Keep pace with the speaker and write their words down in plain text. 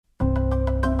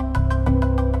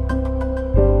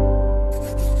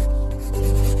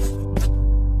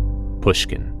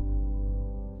Pushkin.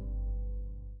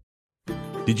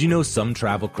 Did you know some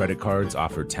travel credit cards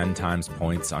offer 10 times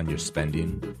points on your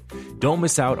spending? Don't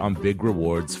miss out on big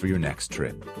rewards for your next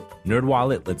trip.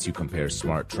 NerdWallet lets you compare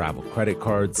smart travel credit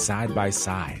cards side by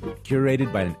side,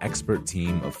 curated by an expert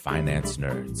team of finance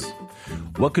nerds.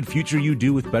 What could future you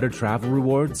do with better travel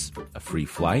rewards? A free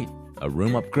flight? A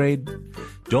room upgrade?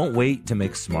 Don't wait to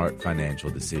make smart financial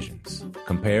decisions.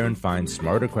 Compare and find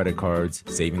smarter credit cards,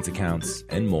 savings accounts,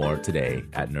 and more today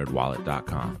at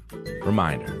nerdwallet.com.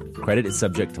 Reminder, credit is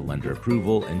subject to lender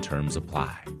approval and terms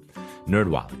apply.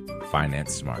 NerdWallet,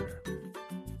 finance smarter.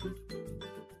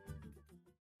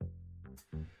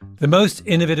 The most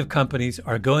innovative companies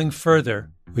are going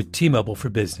further with T-Mobile for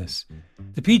Business.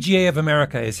 The PGA of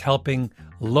America is helping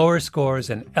lower scores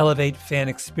and elevate fan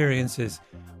experiences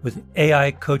with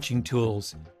AI coaching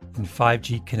tools and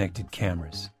 5G connected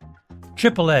cameras.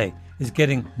 AAA is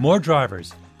getting more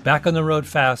drivers back on the road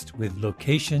fast with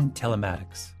location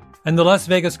telematics. And the Las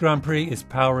Vegas Grand Prix is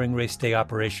powering race day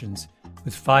operations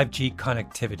with 5G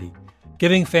connectivity,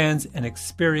 giving fans an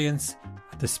experience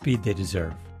at the speed they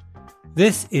deserve.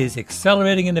 This is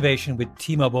accelerating innovation with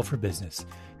T-Mobile for Business.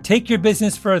 Take your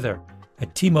business further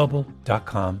at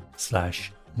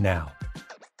T-Mobile.com/now.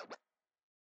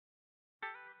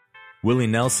 Willie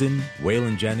Nelson,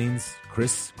 Waylon Jennings,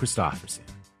 Chris Christopherson.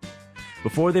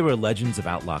 Before they were legends of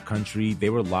outlaw country,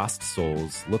 they were lost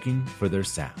souls looking for their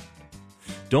sound.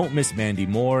 Don't miss Mandy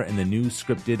Moore in the new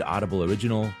scripted Audible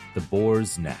original, The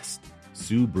Boar's Nest,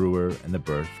 Sue Brewer and the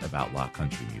Birth of Outlaw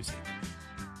Country Music.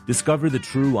 Discover the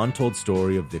true untold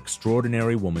story of the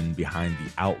extraordinary woman behind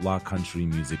the outlaw country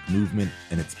music movement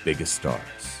and its biggest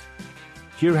stars.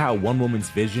 Hear how one woman's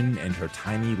vision and her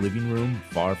tiny living room,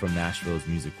 far from Nashville's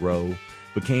Music Row,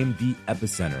 became the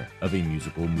epicenter of a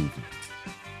musical movement.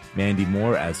 Mandy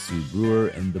Moore as Sue Brewer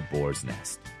in The Boar's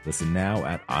Nest. Listen now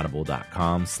at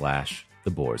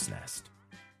audible.com/The Boar's Nest.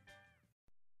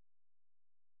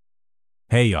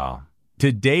 Hey y'all.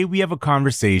 Today we have a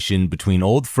conversation between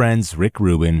old friends Rick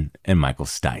Rubin and Michael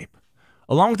Stipe.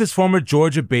 Along with his former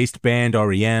Georgia-based band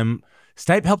REM,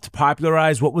 Stipe helped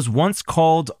popularize what was once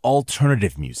called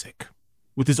alternative music.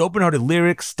 With his open-hearted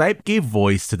lyrics, Stipe gave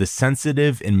voice to the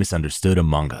sensitive and misunderstood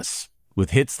among us,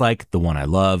 with hits like The One I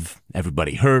Love,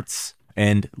 Everybody Hurts,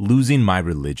 and Losing My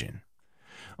Religion.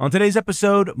 On today's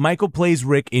episode, Michael plays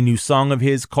Rick a new song of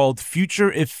his called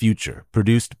Future If Future,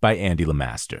 produced by Andy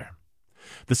LeMaster.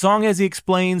 The song, as he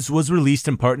explains, was released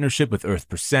in partnership with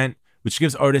Earth%, which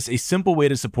gives artists a simple way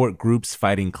to support groups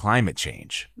fighting climate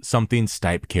change, something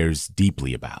Stipe cares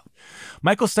deeply about.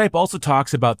 Michael Stipe also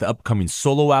talks about the upcoming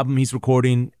solo album he's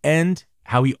recording and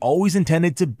how he always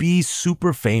intended to be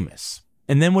super famous,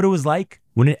 and then what it was like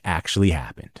when it actually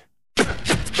happened.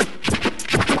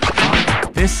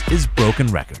 This is Broken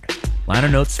Record, liner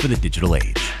notes for the digital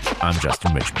age. I'm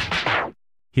Justin Richmond.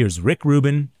 Here's Rick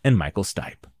Rubin and Michael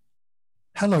Stipe.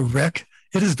 Hello, Rick.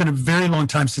 It has been a very long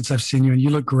time since I've seen you, and you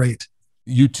look great.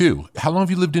 You too. How long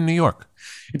have you lived in New York?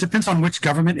 It depends on which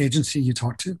government agency you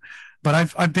talk to,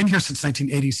 but I've been here since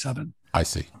 1987. I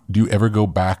see. Do you ever go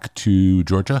back to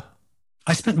Georgia?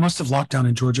 I spent most of lockdown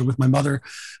in Georgia with my mother,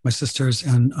 my sisters,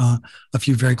 and a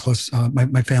few very close,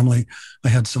 my family. I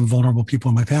had some vulnerable people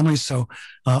in my family, so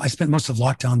I spent most of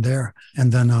lockdown there.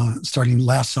 And then starting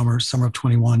last summer of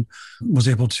 21, was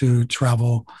able to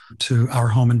travel to our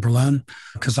home in Berlin,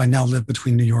 because I now live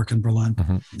between New York and Berlin.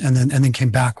 Mm-hmm. And then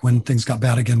came back when things got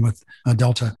bad again with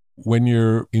Delta. When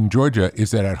you're in Georgia,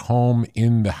 is that at home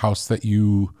in the house that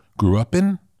you grew up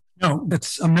in? No,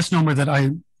 it's a misnomer that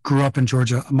I grew up in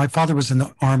Georgia. My father was in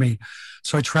the Army,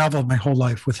 so I traveled my whole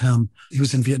life with him. He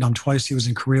was in Vietnam twice. He was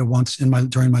in Korea once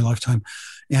during my lifetime.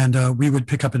 And we would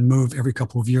pick up and move every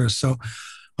couple of years. So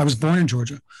I was born in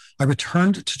Georgia. I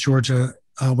returned to Georgia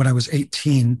when I was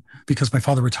 18 because my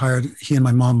father retired. He and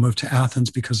my mom moved to Athens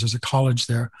because there's a college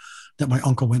there that my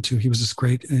uncle went to. He is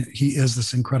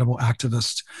this incredible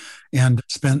activist, and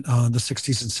spent the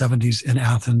 60s and 70s in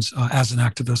Athens as an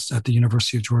activist at the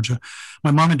University of Georgia.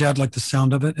 My mom and dad liked the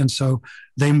sound of it, and so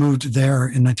they moved there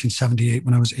in 1978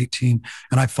 when I was 18,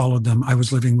 and I followed them. I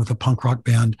was living with a punk rock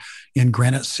band in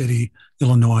Granite City,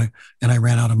 Illinois, and I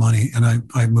ran out of money, and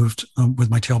I moved with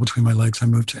my tail between my legs. I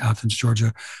moved to Athens,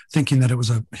 Georgia, thinking that it was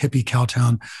a hippie cow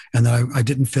town and that I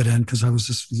didn't fit in because I was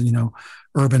this,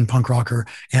 urban punk rocker.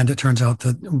 And it turns out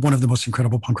that one of the most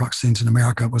incredible punk rock scenes in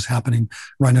America was happening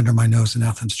right under my nose in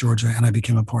Athens, Georgia, and I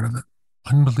became a part of it.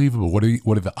 Unbelievable. What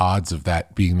are the odds of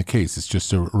that being the case? It's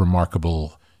just a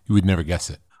remarkable, you would never guess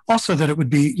it. Also that it would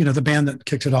be, the band that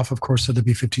kicked it off, of course, are the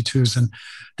B-52s. And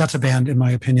that's a band, in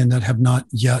my opinion, that have not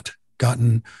yet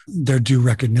gotten their due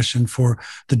recognition for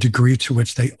the degree to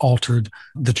which they altered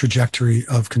the trajectory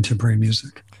of contemporary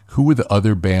music. Who were the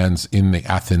other bands in the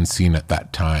Athens scene at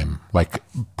that time? Like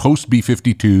post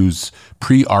B-52s,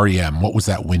 pre-REM, what was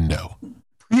that window?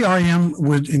 Pre-REM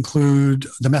would include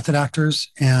the Method Actors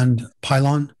and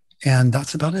Pylon, and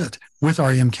that's about it. With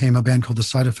REM came a band called The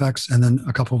Side Effects and then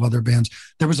a couple of other bands.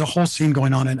 There was a whole scene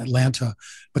going on in Atlanta,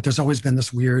 but there's always been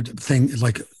this weird thing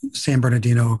like San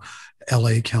Bernardino,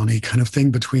 LA County kind of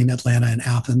thing between Atlanta and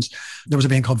Athens. There was a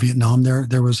band called Vietnam there.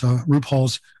 There was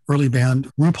RuPaul's early band,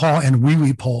 RuPaul and Wee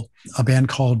Wee Pole, a band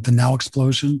called The Now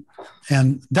Explosion.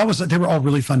 And they were all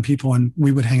really fun people, and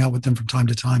we would hang out with them from time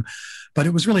to time. But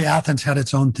it was really Athens had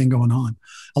its own thing going on.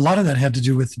 A lot of that had to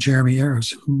do with Jeremy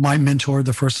Ayers, my mentor,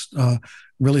 the first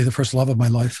love of my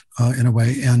life in a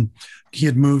way. And he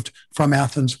had moved from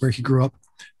Athens, where he grew up,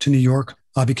 to New York,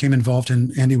 became involved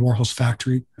in Andy Warhol's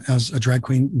factory as a drag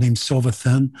queen named Silva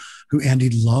Thin, who Andy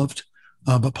loved,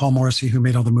 but Paul Morrissey, who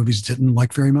made all the movies, didn't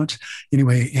like very much.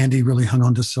 Anyway, Andy really hung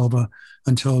on to Silva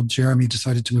until Jeremy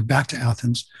decided to move back to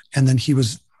Athens. And then he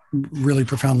was really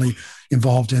profoundly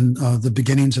involved in the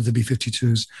beginnings of the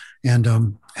B-52s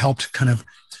and helped kind of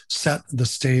set the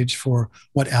stage for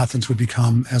what Athens would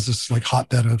become as this like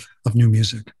hotbed of new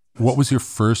music. What was your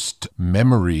first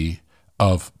memory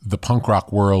of the punk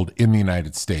rock world in the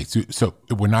United States? So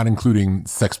we're not including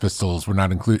Sex Pistols. We're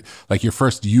not including like your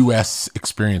first U.S.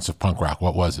 experience of punk rock.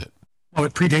 What was it? Oh,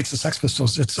 it predates the Sex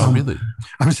Pistols. It's really?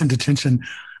 I was in detention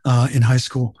in high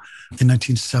school in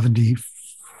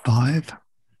 1975.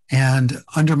 And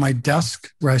under my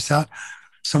desk where I sat,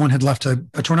 someone had left a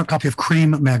torn up copy of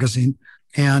Cream magazine.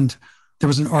 And there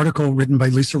was an article written by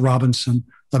Lisa Robinson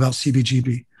about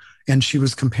CBGB. And she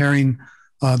was comparing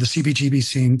the CBGB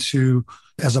scene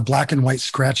as a black and white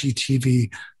scratchy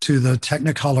TV to the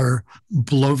Technicolor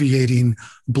bloviating,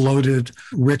 bloated,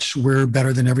 rich, we're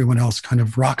better than everyone else kind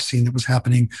of rock scene that was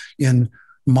happening in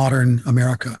modern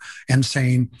America, and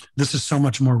saying this is so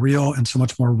much more real and so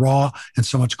much more raw and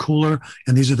so much cooler.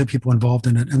 And these are the people involved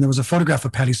in it. And there was a photograph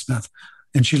of Patti Smith,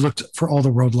 and she looked for all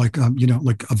the world like,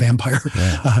 like a vampire,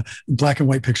 yeah. Black and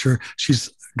white picture.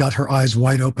 She's got her eyes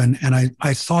wide open. And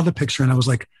I saw the picture and I was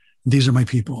like, these are my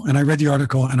people. And I read the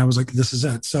article and I was like, this is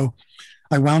it. So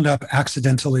I wound up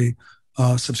accidentally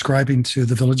subscribing to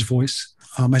the Village Voice.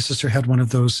 My sister had one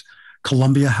of those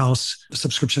Columbia House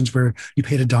subscriptions where you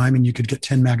paid a dime and you could get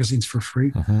 10 magazines for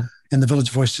free. Mm-hmm. And the Village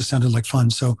Voice just sounded like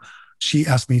fun. So she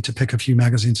asked me to pick a few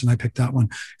magazines and I picked that one.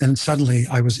 And suddenly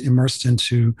I was immersed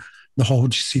into the whole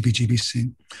CBGB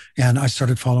scene. And I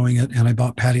started following it, and I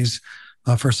bought Patti's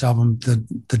first album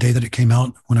the day that it came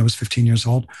out when I was 15 years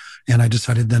old. And I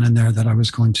decided then and there that I was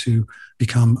going to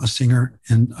become a singer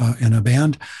in a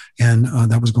band, and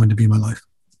that was going to be my life.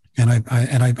 And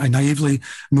I naively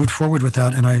moved forward with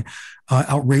that, and I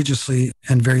outrageously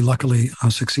and very luckily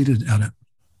succeeded at it.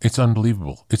 It's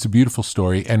unbelievable. It's a beautiful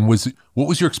story. And what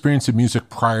was your experience of music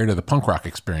prior to the punk rock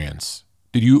experience?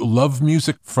 Did you love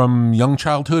music from young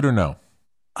childhood or no?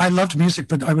 I loved music,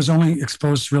 but I was only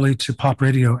exposed really to pop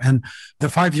radio. And the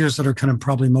 5 years that are kind of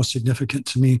probably most significant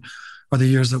to me are the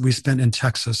years that we spent in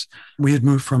Texas. We had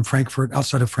moved from Frankfurt,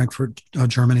 outside of Frankfurt,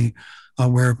 Germany,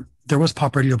 where there was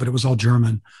pop radio, but it was all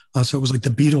German. So it was like the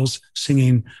Beatles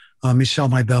singing Michelle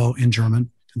My Belle in German.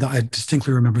 I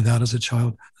distinctly remember that as a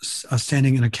child,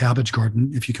 standing in a cabbage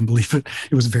garden, if you can believe it.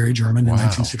 It was very German in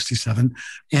 1967.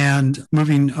 And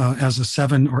moving as a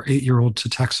 7 or 8 year old to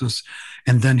Texas,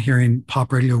 and then hearing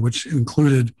pop radio, which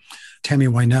included Tammy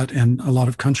Wynette and a lot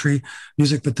of country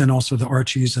music, but then also the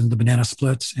Archies and the Banana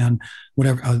Splits and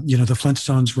whatever, the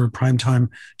Flintstones were primetime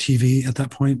TV at that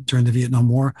point during the Vietnam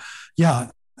War.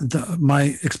 Yeah,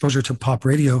 my exposure to pop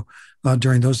radio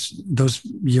during those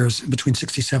years between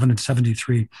 67 and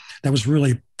 73, that was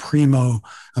really primo,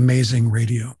 amazing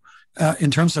radio.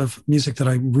 In terms of music that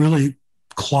I really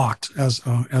clocked as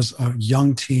a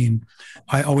young teen,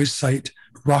 I always cite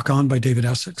Rock On by David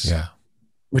Essex,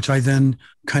 which I then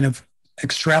kind of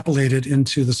extrapolated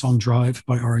into the song Drive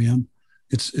by REM.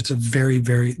 It's a very,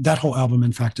 very, that whole album,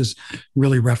 in fact, is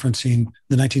really referencing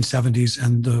the 1970s,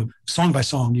 and the song by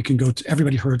song, you can go to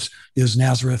Everybody Hurts is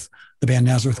Nazareth. The band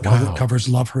Nazareth covers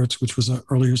Love Hurts, which was an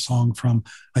earlier song from,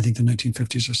 I think, the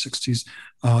 1950s or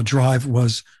 60s. Drive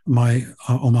was my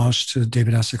homage to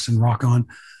David Essex and Rock On.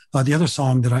 The other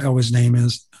song that I always name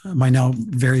is my now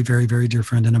very, very, very dear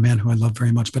friend and a man who I love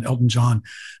very much, but Elton John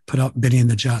put out Benny and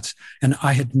the Jets. And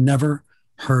I had never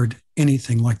heard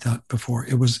anything like that before.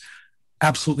 It was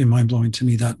absolutely mind-blowing to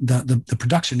me that the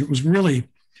production, it was really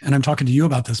And I'm talking to you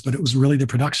about this, but it was really the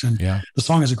production. Yeah. The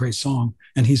song is a great song,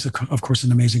 and he's, of course,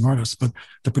 an amazing artist, but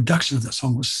the production of that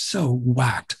song was so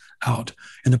whacked out.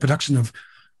 And the production of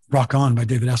Rock On by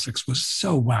David Essex was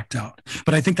so whacked out.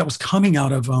 But I think that was coming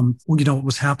out of, what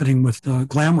was happening with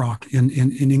glam rock in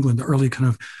England, the early kind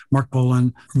of Mark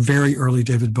Bolan, very early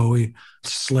David Bowie,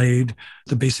 Slade.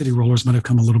 The Bay City Rollers might have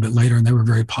come a little bit later, and they were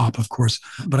very pop, of course.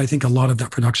 But I think a lot of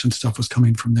that production stuff was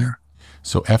coming from there.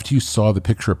 So after you saw the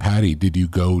picture of Patti, did you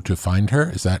go to find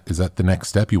her? Is that the next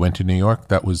step? You went to New York?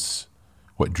 That was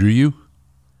what drew you?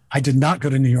 I did not go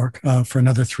to New York for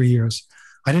another 3 years.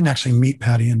 I didn't actually meet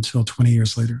Patti until 20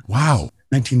 years later. Wow.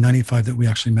 1995 that we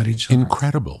actually met each other.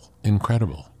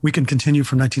 Incredible. We can continue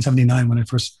from 1979 when I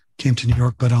first came to New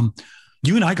York, but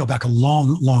you and I go back a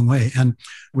long, long way, and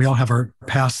we all have our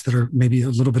pasts that are maybe a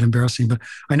little bit embarrassing, but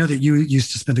I know that you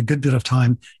used to spend a good bit of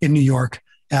time in New York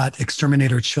at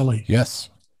Exterminator Chili. Yes.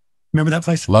 Remember that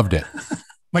place? Loved it.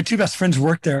 My two best friends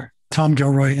worked there, Tom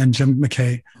Gilroy and Jim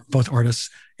McKay, both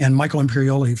artists, and Michael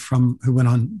Imperioli, who went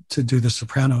on to do The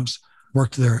Sopranos,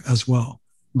 worked there as well.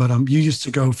 But you used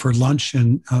to go for lunch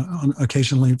and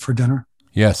occasionally for dinner.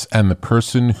 Yes, and the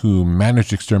person who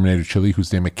managed Exterminator Chili,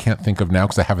 whose name I can't think of now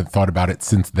because I haven't thought about it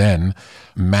since then,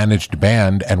 managed a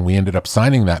band, and we ended up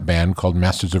signing that band called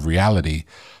Masters of Reality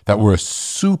that were a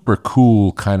super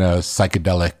cool kind of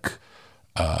psychedelic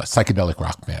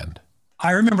rock band.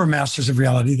 I remember Masters of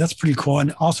Reality. That's pretty cool.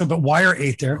 And also, but Wire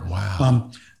ate there.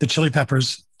 Wow. The Chili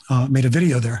Peppers made a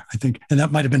video there, I think, and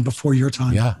that might have been before your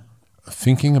time. Yeah.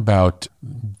 Thinking about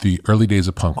the early days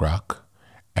of punk rock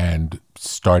and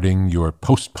starting your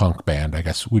post-punk band, I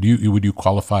guess, would you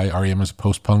qualify REM as a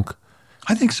post-punk?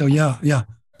 I think so, yeah.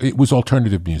 It was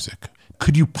alternative music.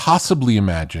 Could you possibly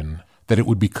imagine that it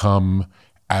would become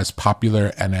as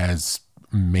popular and as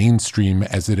mainstream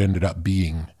as it ended up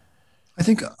being? I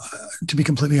think, to be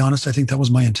completely honest, I think that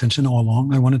was my intention all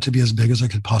along. I wanted to be as big as I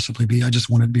could possibly be. I just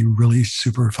wanted to be really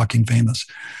super fucking famous.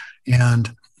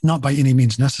 And not by any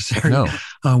means necessary, no.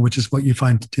 Which is what you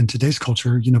find in today's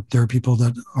culture. There are people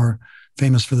that are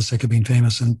famous for the sake of being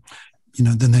famous, and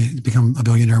then they become a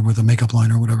billionaire with a makeup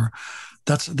line or whatever.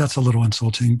 That's a little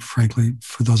insulting, frankly,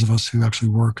 for those of us who actually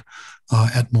work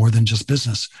at more than just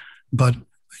business. But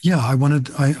yeah,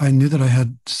 I knew that I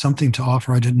had something to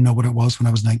offer. I didn't know what it was when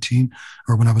I was 19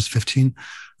 or when I was 15,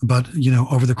 but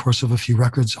over the course of a few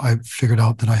records, I figured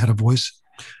out that I had a voice.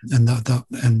 And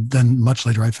then much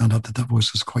later, I found out that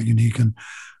voice was quite unique, and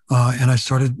I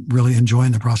started really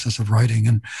enjoying the process of writing.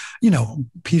 And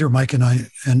Peter, Mike, and I,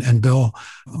 and Bill,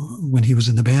 when he was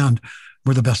in the band,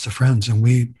 were the best of friends, and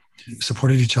we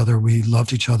supported each other. We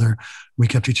loved each other. We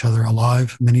kept each other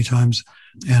alive many times,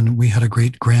 and we had a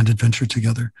great grand adventure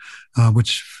together,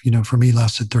 which for me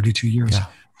lasted 32 years. Yeah.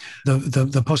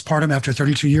 The postpartum after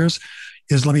 32 years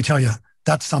is, let me tell you,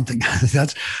 that's something.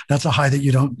 That's a high that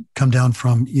you don't come down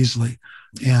from easily.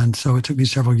 And so it took me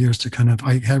several years to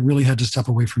I really had to step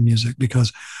away from music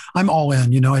because I'm all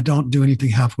in. I don't do anything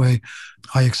halfway.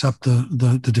 I accept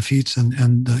the defeats and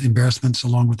the embarrassments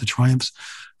along with the triumphs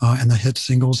and the hit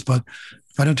singles, but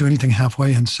I don't do anything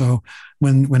halfway. And so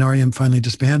when REM finally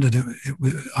disbanded,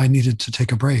 I needed to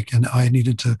take a break, and I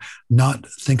needed to not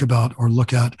think about or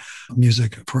look at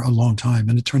music for a long time.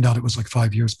 And it turned out it was like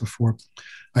 5 years before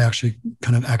I actually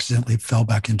kind of accidentally fell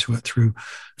back into it through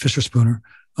Fisher Spooner.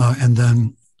 And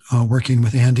then working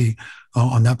with Andy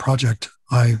on that project,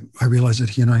 I realized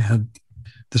that he and I had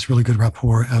this really good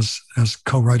rapport as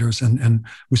co-writers, and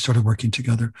we started working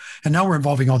together. And now we're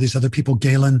involving all these other people.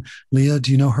 Galen Leah,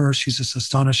 do you know her? She's this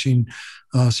astonishing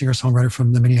singer-songwriter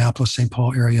from the Minneapolis, St.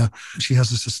 Paul area. She has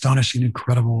this astonishing,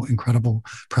 incredible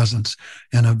presence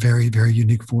and a very, very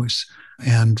unique voice.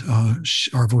 And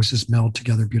our voices meld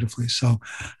together beautifully. So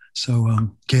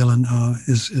Galen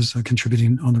is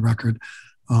contributing on the record.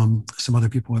 Some other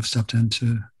people have stepped in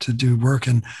to do work,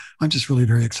 and I'm just really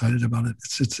very excited about it.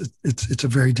 It's a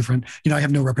very different. I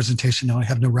have no representation now. I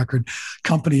have no record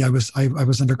company. I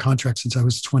was under contract since I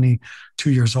was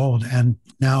 22 years old, and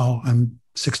now I'm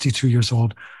 62 years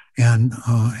old, and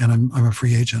I'm a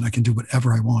free agent. I can do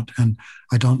whatever I want, and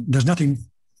there's nothing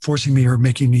forcing me or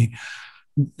making me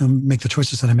make the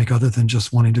choices that I make other than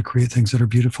just wanting to create things that are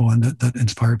beautiful and that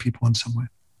inspire people in some way.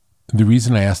 The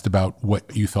reason I asked about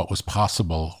what you thought was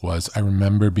possible was I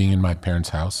remember being in my parents'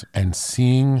 house and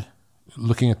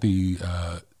looking at the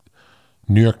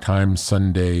New York Times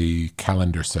Sunday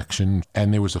calendar section,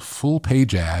 and there was a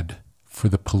full-page ad for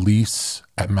the Police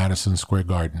at Madison Square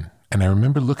Garden. And I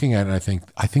remember looking at it, and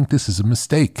I think this is a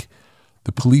mistake.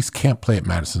 The Police can't play at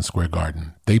Madison Square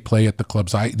Garden. They play at the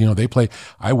clubs. I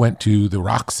went to the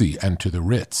Roxy and to the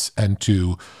Ritz and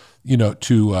to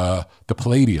the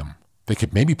Palladium. They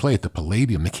could maybe play at the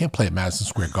Palladium. They can't play at Madison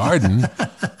Square Garden.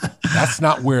 That's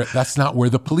not where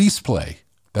the Police play.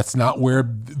 That's not where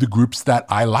the groups that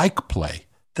I like play.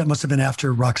 That must have been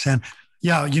after Roxanne.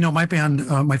 Yeah, my band,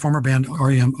 my former band,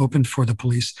 REM, opened for the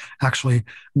Police, actually,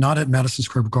 not at Madison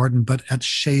Square Garden, but at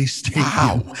Shea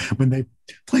Stadium when they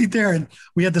played there. And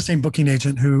we had the same booking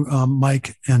agent who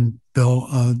Mike and Bill,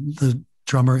 the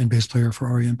drummer and bass player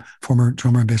for REM, former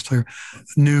drummer and bass player,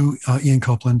 knew Ian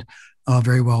Copeland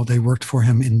very well. They worked for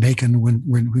him in Macon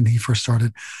when he first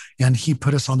started. And he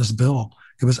put us on this bill.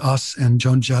 It was us and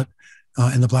Joan Jett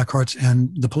and the Blackhearts and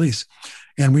the Police.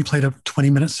 And we played a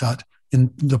 20-minute set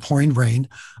in the pouring rain.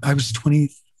 I was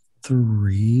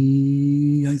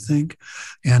 23, I think.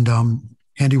 And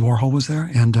Andy Warhol was there.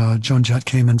 And Joan Jett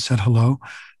came and said hello.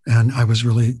 And I was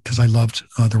really, because I loved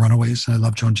the Runaways and I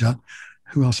loved Joan Jett.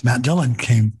 Who else? Matt Dillon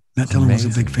came. Matt Dillon was a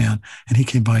big fan. And he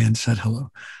came by and said hello.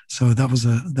 So that was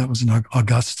an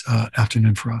august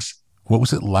afternoon for us. What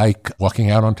was it like walking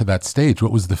out onto that stage?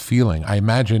 What was the feeling? I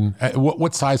imagine,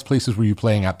 what size places were you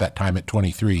playing at that time at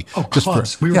 23? Oh,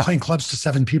 clubs. We were playing clubs to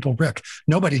 7 people, Rick.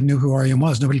 Nobody knew who REM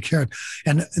was. Nobody cared.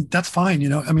 And that's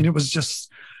fine. I mean, it was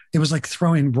like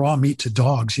throwing raw meat to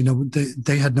dogs.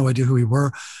 They had no idea who we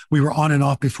were. We were on and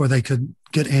off before they could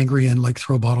get angry and like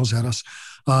throw bottles at us.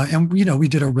 And we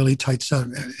did a really tight set.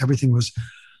 Everything was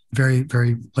very,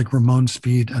 very like Ramon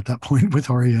speed at that point with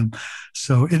REM.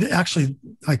 So it actually,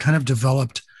 I kind of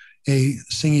developed a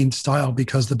singing style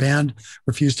because the band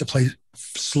refused to play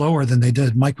slower than they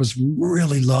did. Mike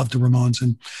really loved the Ramones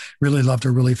and really loved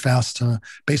a really fast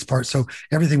bass part. So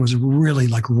everything was really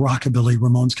like rockabilly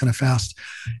Ramones kind of fast.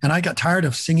 And I got tired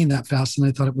of singing that fast and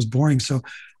I thought it was boring. So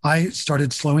I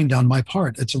started slowing down my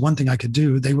part. It's the one thing I could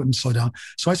do. They wouldn't slow down.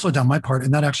 So I slowed down my part,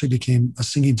 and that actually became a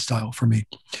singing style for me.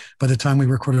 By the time we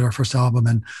recorded our first album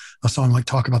and a song like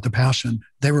Talk About the Passion,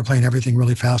 they were playing everything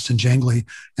really fast and jangly,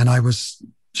 and I was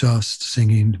just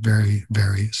singing very,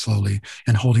 very slowly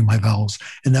and holding my vowels.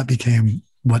 And that became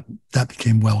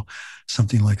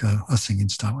something like a singing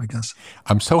style, I guess.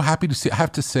 I'm so happy to see. I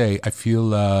have to say, I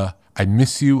feel I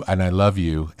miss you and I love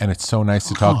you, and it's so nice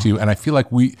to talk to you. And I feel like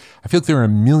there are a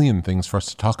million things for us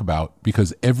to talk about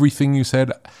because everything you said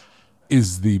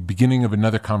is the beginning of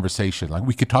another conversation. Like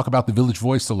we could talk about the Village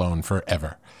Voice alone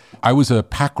forever. I was a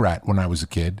pack rat when I was a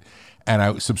kid, and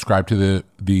I subscribed to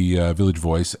the Village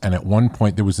Voice. And at one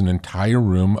point, there was an entire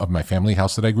room of my family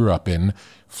house that I grew up in,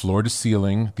 floor to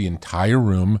ceiling, the entire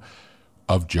room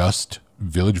of just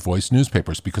Village Voice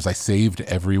newspapers because I saved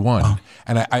every one. Oh.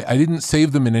 And I didn't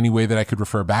save them in any way that I could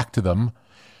refer back to them.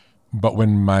 But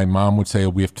when my mom would say,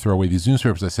 we have to throw away these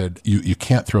newspapers, I said, you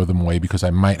can't throw them away because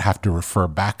I might have to refer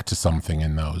back to something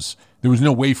in those. There was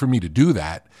no way for me to do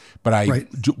that, but I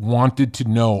wanted to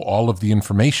know all of the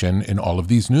information in all of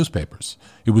these newspapers.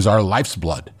 It was our life's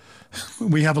blood.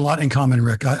 We have a lot in common,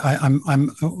 Rick.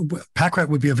 I'm pack rat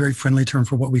would be a very friendly term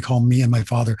for what we call me and my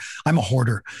father. I'm a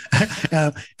hoarder,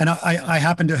 and I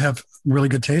happen to have really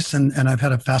good taste, and I've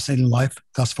had a fascinating life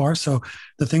thus far. So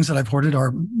the things that I've hoarded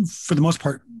are, for the most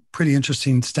part, pretty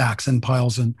interesting stacks and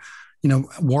piles. And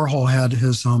Warhol had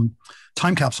his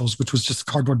time capsules, which was just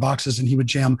cardboard boxes, and he would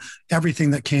jam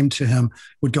everything that came to him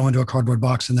would go into a cardboard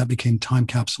box, and that became time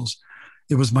capsules.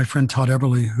 It was my friend Todd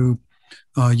Eberly who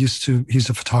he's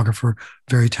a photographer,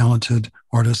 very talented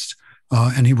artist,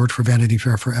 and he worked for Vanity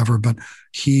Fair forever, but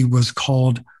he was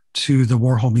called to the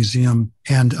Warhol Museum,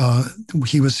 and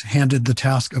he was handed the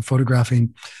task of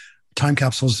photographing time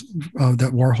capsules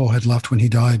that Warhol had left when he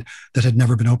died that had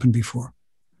never been opened before.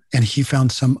 And he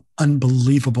found some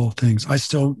unbelievable things. I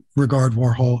still regard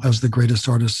Warhol as the greatest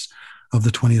artist of the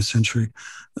 20th century.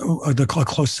 A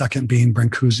close second being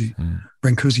Brancusi.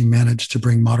 Brancusi managed to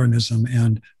bring modernism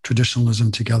and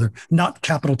traditionalism together, not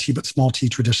capital T, but small t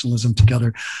traditionalism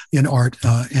together in art,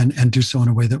 and do so in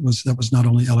a way that was not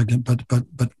only elegant,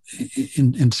 but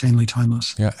insanely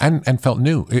timeless. Yeah, and felt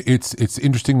new. It's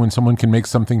interesting when someone can make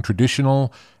something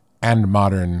traditional and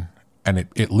modern, and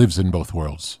it lives in both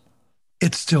worlds.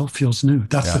 It still feels new.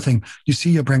 That's the thing. You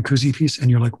see a Brancusi piece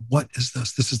and you're like, what is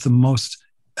this? This is the most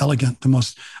elegant,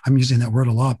 I'm using that word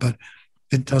a lot, but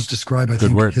it does describe, I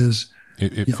think,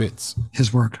 it fits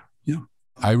his work. Yeah.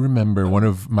 I remember one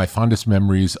of my fondest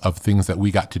memories of things that we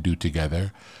got to do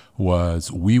together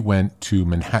was we went to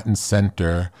Manhattan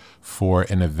Center for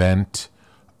an event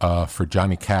for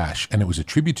Johnny Cash, and it was a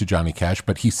tribute to Johnny Cash,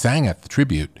 but he sang at the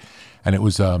tribute, and it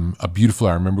was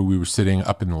I remember we were sitting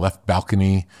up in the left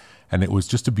balcony, and it was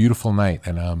just a beautiful night,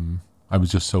 and I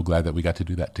was just so glad that we got to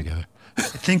do that together.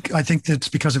 I think it's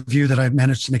because of you that I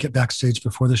managed to make it backstage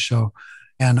before the show.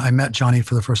 And I met Johnny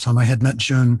for the first time. I had met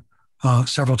June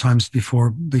several times before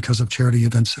because of charity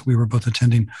events that we were both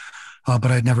attending. but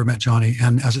I had never met Johnny.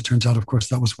 And as it turns out, of course,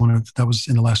 that was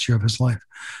in the last year of his life.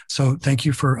 So thank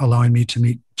you for allowing me to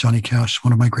meet Johnny Cash,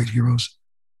 one of my great heroes.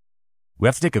 We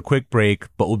have to take a quick break,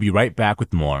 but we'll be right back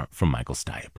with more from Michael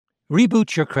Stipe.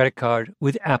 Reboot your credit card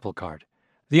with Apple Card,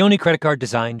 the only credit card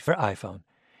designed for iPhone.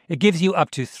 It gives you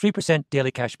up to 3%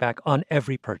 daily cash back on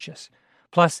every purchase.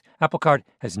 Plus, Apple Card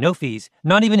has no fees,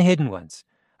 not even hidden ones.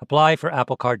 Apply for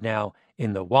Apple Card now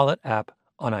in the Wallet app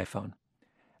on iPhone.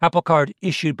 Apple Card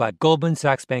issued by Goldman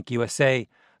Sachs Bank USA,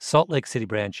 Salt Lake City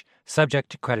branch, subject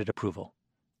to credit approval.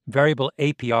 Variable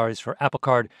APRs for Apple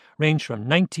Card range from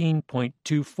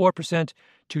 19.24%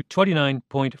 to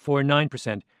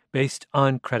 29.49% based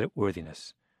on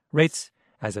creditworthiness. Rates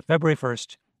as of February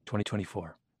 1st,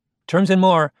 2024. Terms and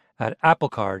more at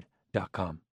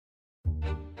applecard.com.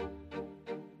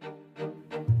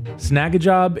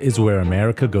 Snagajob is where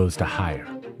America goes to hire,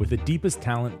 with the deepest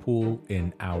talent pool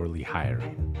in hourly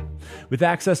hiring. With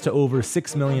access to over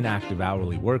 6 million active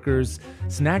hourly workers,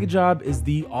 Snagajob is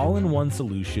the all-in-one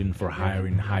solution for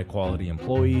hiring high-quality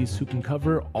employees who can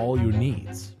cover all your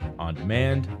needs: on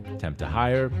demand, temp to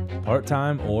hire,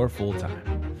 part-time, or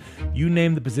full-time. You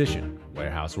name the position: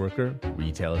 warehouse worker,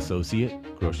 retail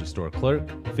associate, grocery store clerk,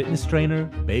 fitness trainer,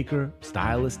 baker,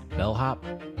 stylist, bellhop,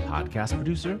 podcast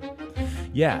producer.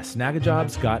 Yeah,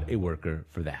 Snagajob's got a worker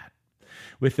for that.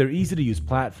 With their easy-to-use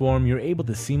platform, you're able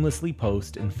to seamlessly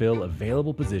post and fill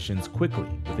available positions quickly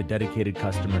with a dedicated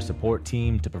customer support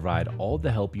team to provide all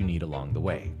the help you need along the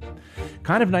way.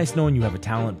 Kind of nice knowing you have a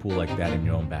talent pool like that in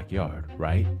your own backyard,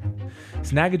 right?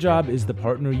 Snagajob is the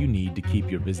partner you need to keep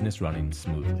your business running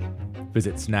smoothly.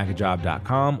 Visit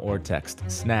snagajob.com or text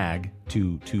SNAG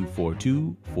to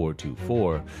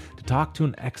 242-424 to talk to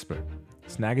an expert.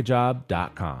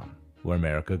 Snagajob.com, where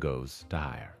America goes to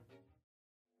hire.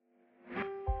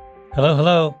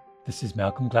 Hello. This is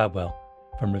Malcolm Gladwell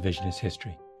from Revisionist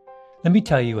History. Let me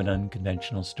tell you an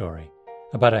unconventional story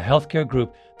about a healthcare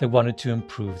group that wanted to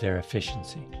improve their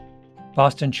efficiency.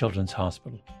 Boston Children's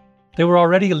Hospital. They were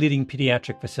already a leading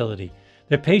pediatric facility.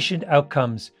 Their patient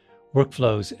outcomes,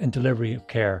 workflows, and delivery of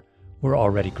care were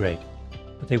already great.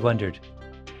 But they wondered,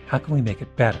 how can we make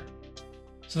it better?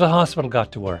 So the hospital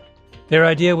got to work. Their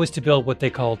idea was to build what they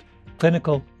called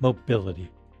clinical mobility,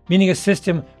 meaning a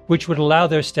system which would allow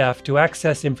their staff to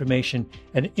access information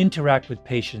and interact with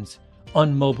patients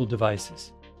on mobile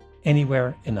devices,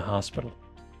 anywhere in the hospital.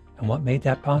 And what made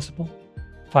that possible?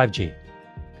 5G.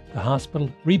 The hospital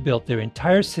rebuilt their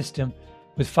entire system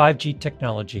with 5G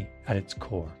technology at its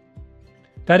core.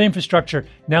 That infrastructure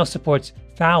now supports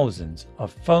thousands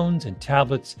of phones and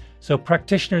tablets so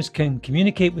practitioners can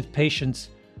communicate with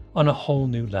patients on a whole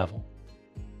new level.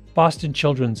 Boston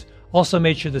Children's also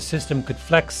made sure the system could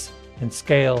flex and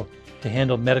scale to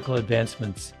handle medical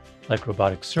advancements like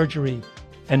robotic surgery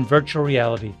and virtual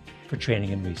reality for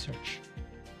training and research.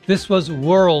 This was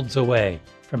worlds away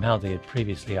from how they had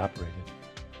previously operated.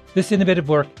 This innovative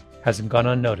work hasn't gone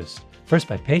unnoticed, first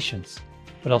by patients,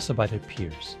 but also by their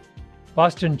peers.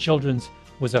 Boston Children's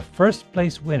was a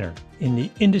first-place winner in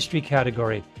the industry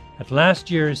category at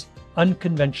last year's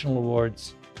Unconventional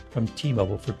Awards from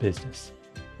T-Mobile for Business,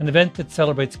 an event that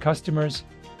celebrates customers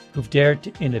who've dared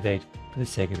to innovate for the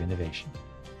sake of innovation.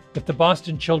 If the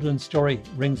Boston Children's story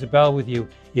rings a bell with you,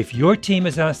 if your team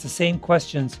has asked the same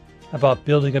questions about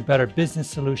building a better business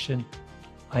solution,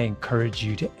 I encourage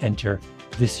you to enter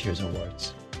this year's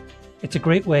awards. It's a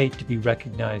great way to be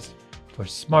recognized for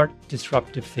smart,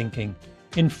 disruptive thinking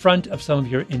in front of some of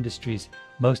your industry's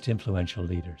most influential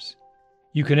leaders.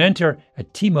 You can enter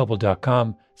at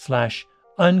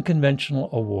tmobile.com/unconventional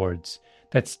awards.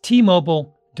 That's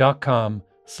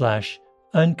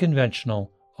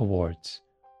tmobile.com/unconventional awards.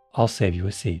 I'll save you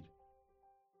a seat.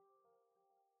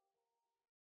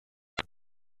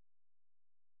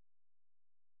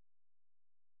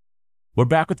 We're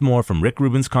back with more from Rick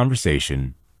Rubin's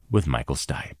conversation with Michael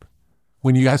Stipe.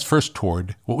 When you guys first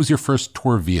toured, what was your first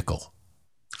tour vehicle?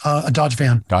 A Dodge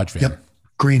van. Dodge van. Yep.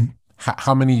 Green.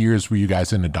 How many years were you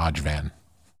guys in a Dodge van?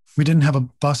 We didn't have a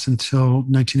bus until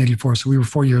 1984, so we were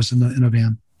 4 years in a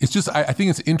van. It's just, I think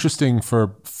it's interesting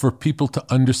for people to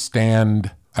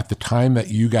understand at the time that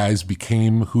you guys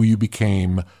became who you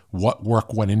became, what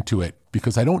work went into it,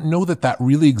 because I don't know that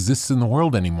really exists in the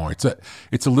world anymore.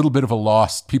 It's a little bit of a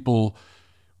lost, people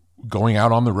going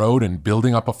out on the road and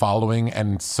building up a following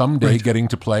and someday getting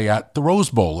to play at the Rose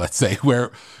Bowl, let's say,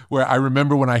 where I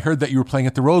remember when I heard that you were playing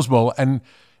at the Rose Bowl and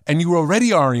you were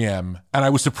already REM, and I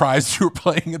was surprised you were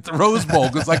playing at the Rose Bowl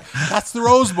because that's the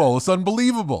Rose Bowl. It's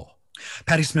unbelievable.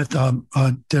 Patti Smith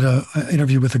did an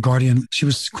interview with The Guardian. She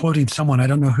was quoting someone, I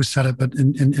don't know who said it, but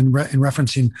in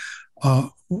referencing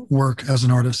work as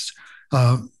an artist,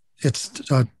 it's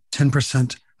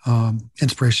 10%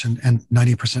 inspiration and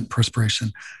 90%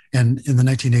 perspiration. And in the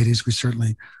 1980s, we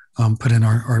certainly put in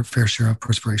our fair share of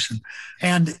perspiration.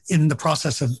 And in the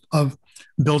process of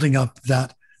building up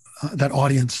that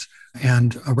audience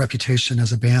and a reputation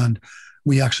as a band,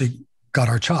 we actually got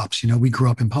our chops. We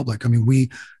grew up in public. I mean, we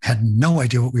had no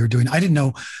idea what we were doing. I didn't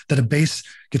know that a bass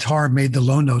guitar made the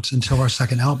low notes until our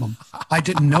second album. I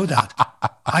didn't know that.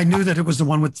 I knew that it was the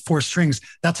one with 4 strings.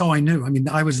 That's all I knew. I mean,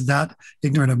 I was that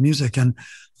ignorant of music, and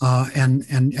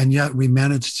yet we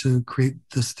managed to create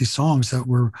these songs that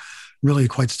were really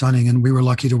quite stunning. And we were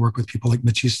lucky to work with people like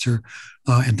Mitch Easter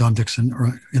and Don Dixon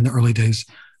in the early days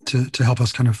to help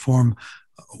us kind of form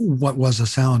what was a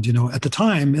sound. At the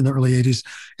time in the early 80s,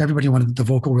 everybody wanted the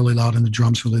vocal really loud and the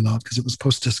drums really loud because it was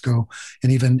post-disco.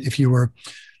 And even if you were,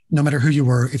 no matter who you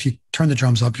were, if you turn the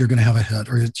drums up, you're going to have a hit,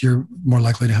 or you're more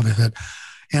likely to have a hit.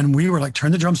 And we were like,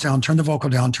 turn the drums down, turn the vocal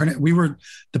down, turn it. We were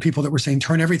the people that were saying,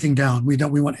 turn everything down. We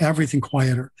want everything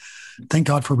quieter. Thank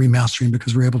God for remastering,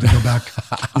 because we're able to go back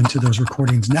into those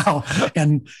recordings now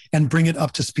and bring it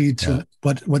up to speed to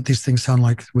what these things sound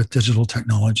like with digital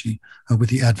technology, with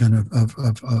the advent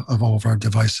of all of our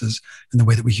devices, and the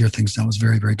way that we hear things now is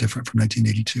very, very different from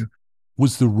 1982.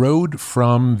 Was the road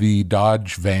from the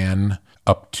Dodge van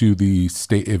up to the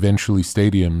eventually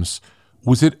stadiums,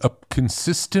 was it a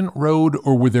consistent road,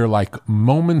 or were there like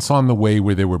moments on the way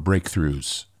where there were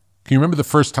breakthroughs? Can you remember the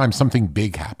first time something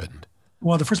big happened?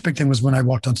 Well, the first big thing was when I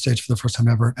walked on stage for the first time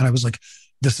ever, and I was like,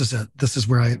 this is it. This is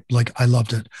where I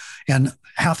loved it. And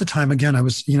half the time, again, I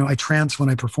was, I trance when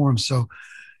I perform. So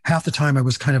half the time I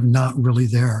was kind of not really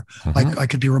there. Mm-hmm. I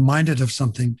could be reminded of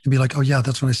something and be like, oh yeah,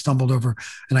 that's when I stumbled over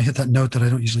and I hit that note that I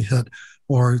don't usually hit.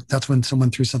 Or that's when someone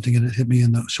threw something and it hit me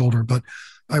in the shoulder. But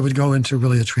I would go into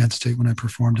really a trance state when I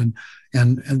performed,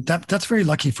 and that's very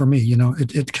lucky for me.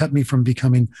 It kept me from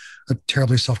becoming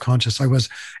terribly self-conscious. I was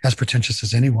as pretentious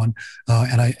as anyone,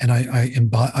 and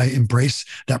I embrace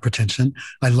that pretension.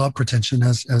 I love pretension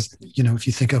as if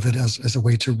you think of it as a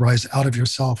way to rise out of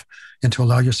yourself and to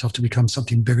allow yourself to become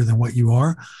something bigger than what you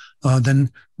are.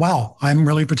 Then wow, I'm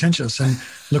really pretentious, and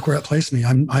look where it placed me.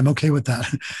 I'm okay with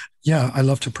that. Yeah, I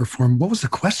love to perform. What was the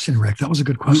question, Rick? That was a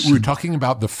good question. We were talking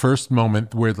about the first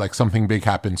moment where like something big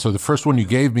happened. So the first one you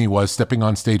gave me was stepping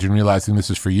on stage and realizing this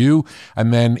is for you.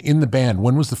 And then in the band,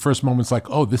 when was the first moment like,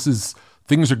 oh, things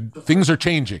are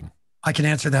changing? I can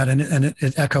answer that, and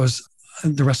it echoes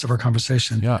the rest of our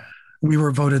conversation. Yeah, we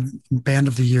were voted Band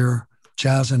of the Year,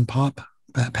 Jazz and Pop,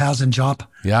 Paz and Jop.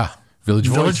 Yeah, Village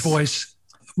Voice.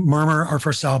 Murmur, our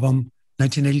first album,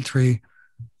 1983,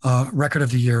 Record of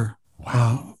the Year.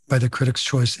 Wow. By the Critics'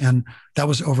 Choice, and that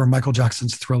was over Michael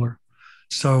Jackson's Thriller.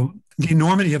 So the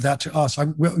enormity of that to us,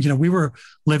 we were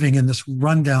living in this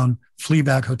rundown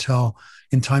Fleabag hotel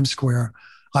in Times Square.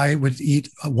 I would eat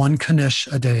 1 Knish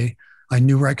a day. I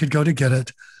knew where I could go to get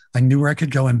it. I knew where I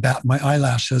could go and bat my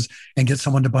eyelashes and get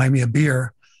someone to buy me a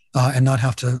beer, and not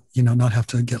have to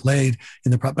get laid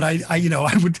in the But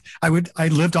I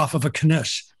lived off of a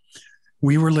Knish.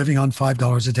 We were living on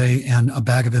 $5 a day and a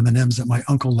bag of M&Ms that my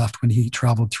uncle left when he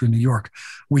traveled through New York.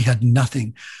 We had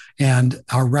nothing. And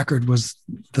our record was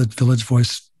the Village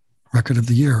Voice Record of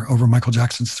the Year over Michael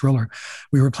Jackson's Thriller.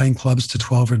 We were playing clubs to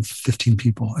 12 and 15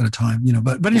 people at a time,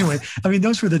 but anyway, I mean,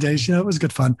 those were the days, it was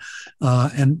good fun.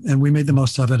 And we made the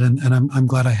most of it. And I'm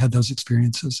glad I had those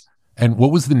experiences. And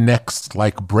what was the next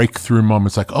breakthrough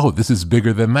moments? Like, oh, this is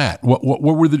bigger than that. What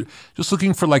were just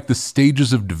looking for the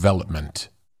stages of development?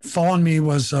 Fall on Me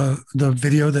was the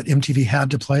video that MTV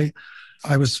had to play.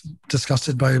 I was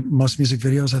disgusted by most music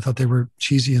videos. I thought they were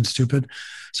cheesy and stupid.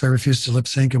 So I refused to lip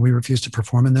sync, and we refused to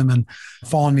perform in them. And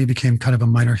Fall on Me became kind of a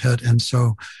minor hit. And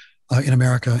so in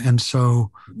America. And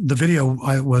so the video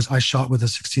I shot with a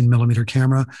 16 millimeter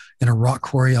camera in a rock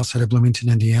quarry outside of Bloomington,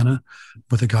 Indiana,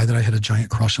 with a guy that I had a giant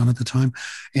crush on at the time.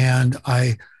 And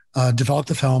I developed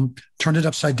the film, turned it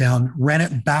upside down, ran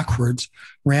it backwards,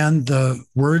 ran the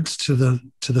words to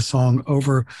the song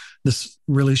over this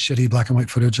really shitty black and white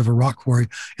footage of a rock quarry.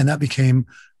 And that became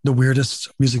the weirdest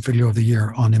music video of the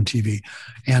year on MTV.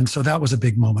 And so that was a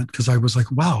big moment, because I was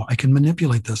like, wow, I can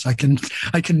manipulate this. I can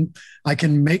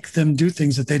make them do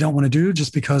things that they don't want to do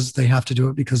just because they have to do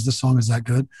it because the song is that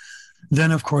good.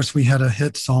 Then, of course, we had a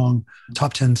hit song,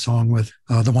 top 10 song with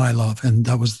The One I Love. And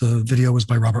that was the video was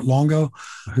by Robert Longo,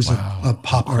 who's a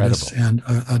pop artist and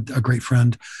a great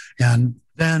friend. And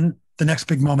then the next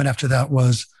big moment after that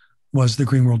was the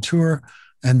Green World Tour.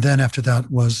 And then after that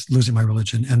was Losing My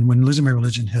Religion. And when Losing My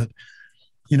Religion hit,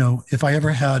 if I ever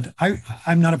had,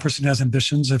 I'm not a person who has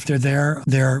ambitions. If they're there,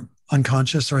 they're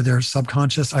unconscious or they're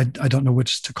subconscious. I don't know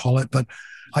which to call it, but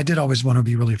I did always want to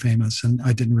be really famous, and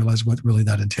I didn't realize what really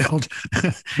that entailed.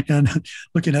 And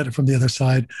looking at it from the other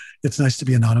side, it's nice to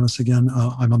be anonymous again.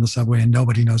 I'm on the subway and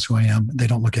nobody knows who I am. They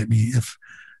don't look at me. If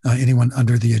anyone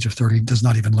under the age of 30 does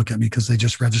not even look at me because they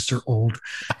just register old.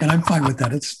 And I'm fine with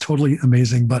that. It's totally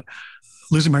amazing. But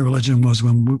losing my religion was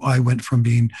when I went from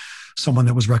being someone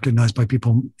that was recognized by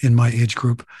people in my age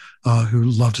group who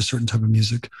loved a certain type of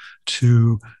music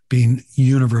to being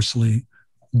universally,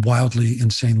 wildly,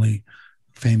 insanely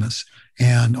famous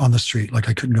and on the street. Like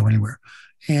I couldn't go anywhere.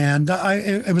 And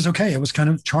it was okay. It was kind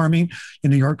of charming. In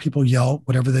New York, people yell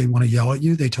whatever they want to yell at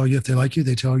you. They tell you if they like you.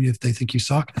 They tell you if they think you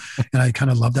suck. And I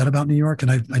kind of love that about New York.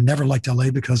 And I never liked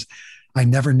LA because I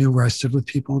never knew where I stood with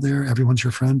people there. Everyone's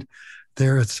your friend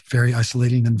there. It's very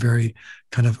isolating and very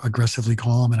kind of aggressively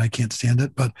calm, and I can't stand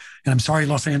it. And I'm sorry,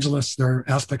 Los Angeles, there are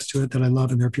aspects to it that I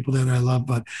love, and there are people there that I love,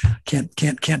 but can't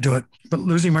do it. But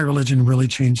losing my religion really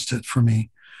changed it for me.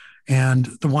 And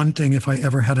the one thing, if I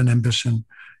ever had an ambition,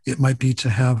 it might be to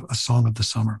have a song of the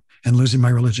summer. And losing my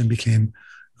religion became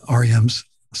REM's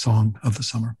song of the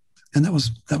summer. And that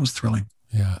was thrilling.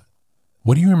 Yeah.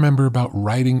 What do you remember about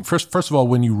writing? First of all,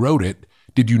 when you wrote it,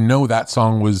 did you know that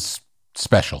song was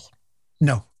special?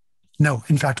 No.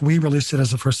 In fact, we released it as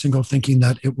the first single thinking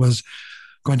that it was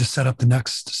going to set up the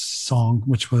next song,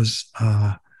 which was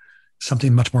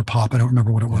something much more pop. I don't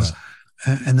remember what it was. Yeah.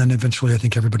 And then eventually I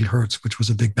think Everybody Hurts, which was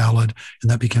a big ballad,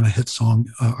 and that became a hit song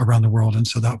around the world. And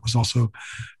so that was also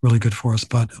really good for us.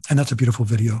 And that's a beautiful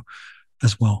video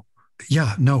as well.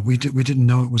 Yeah, no, we didn't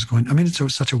know it was going. I mean, it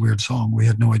was such a weird song. We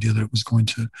had no idea that it was going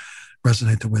to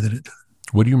resonate the way that it did.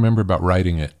 What do you remember about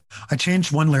writing it? I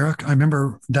changed one lyric. I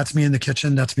remember that's me in the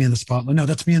kitchen. That's me in the spotlight. No,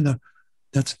 that's me in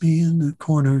the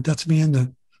corner. That's me in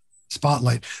the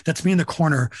spotlight. That's me in the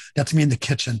corner. That's me in the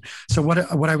kitchen. So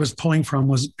what I was pulling from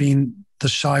was being the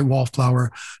shy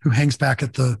wallflower who hangs back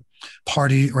at the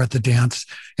party or at the dance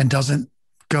and doesn't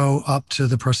go up to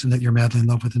the person that you're madly in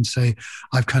love with and say,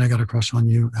 I've kind of got a crush on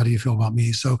you. How do you feel about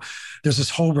me? So there's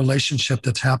this whole relationship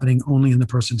that's happening only in the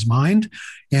person's mind,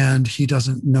 and he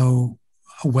doesn't know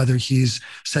whether he's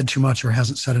said too much or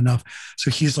hasn't said enough. So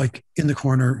he's like in the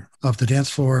corner of the dance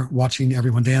floor, watching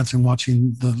everyone dance and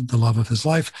watching the love of his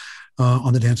life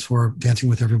on the dance floor, dancing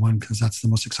with everyone because that's the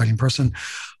most exciting person.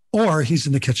 Or he's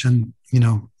in the kitchen,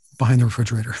 behind the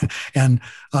refrigerator. And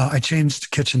I changed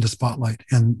kitchen to spotlight.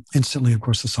 And instantly, of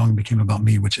course, the song became about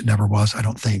me, which it never was, I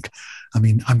don't think. I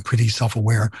mean, I'm pretty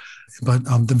self-aware. But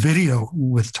the video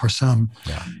with Tarsem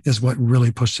is what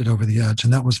really pushed it over the edge.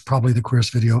 And that was probably the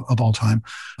queerest video of all time.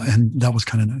 And that was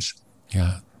kind of nice.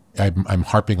 Yeah. I'm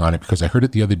harping on it because I heard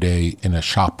it the other day in a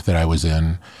shop that I was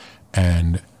in,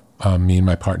 and me and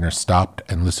my partner stopped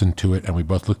and listened to it, and we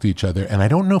both looked at each other, and I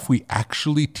don't know if we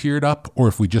actually teared up or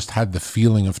if we just had the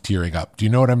feeling of tearing up. Do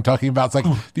you know what I'm talking about? It's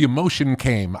like the emotion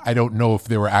came. I don't know if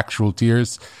there were actual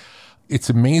tears. It's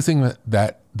amazing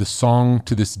that the song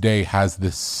to this day has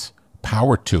this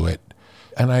power to it,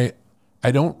 and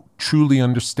I don't truly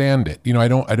understand it. I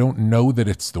don't know that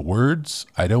it's the words.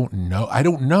 I don't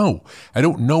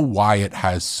know why it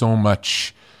has so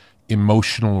much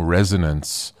emotional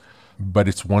resonance. But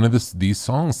it's one of these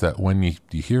songs that when you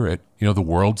hear it, the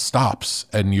world stops,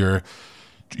 and you're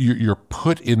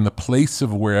put in the place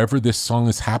of wherever this song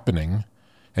is happening,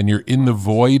 and you're in the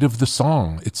void of the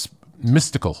song. It's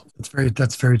mystical.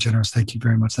 That's very generous. Thank you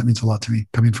very much. That means a lot to me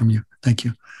coming from you. Thank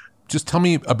you. Just tell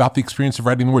me about the experience of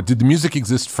writing the words. Did the music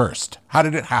exist first? How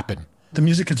did it happen? The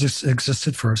music just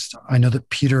existed first. I know that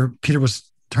Peter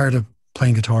was tired of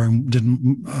playing guitar and did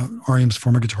REM's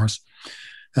former guitars.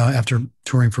 After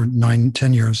touring for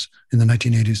 9-10 years in the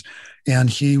 1980s. And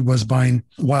he was buying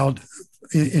wild,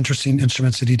 interesting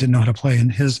instruments that he didn't know how to play. And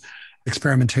his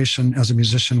experimentation as a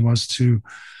musician was to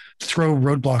throw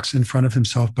roadblocks in front of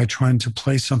himself by trying to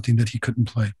play something that he couldn't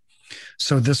play.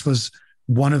 So this was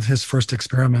one of his first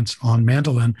experiments on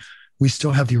mandolin. We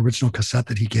still have the original cassette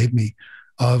that he gave me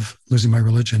of Losing My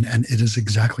Religion, and it is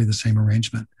exactly the same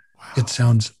arrangement. Wow. It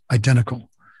sounds identical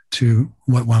to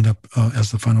what wound up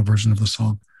as the final version of the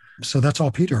song. So that's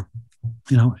all Peter.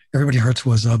 Everybody Hurts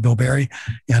was Bill Berry,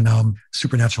 and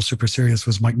Supernatural, Super Serious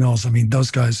was Mike Mills. I mean,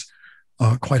 those guys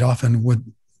quite often would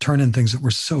turn in things that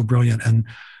were so brilliant. And,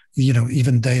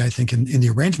 even they, I think in the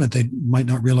arrangement, they might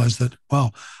not realize that,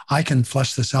 well, I can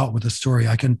flesh this out with a story.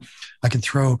 I can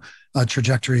throw a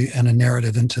trajectory and a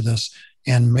narrative into this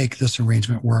and make this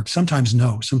arrangement work. Sometimes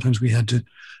no. Sometimes we had to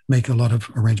make a lot of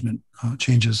arrangement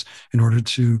changes in order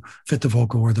to fit the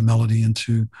vocal or the melody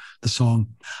into the song.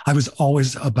 I was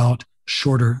always about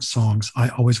shorter songs. I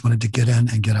always wanted to get in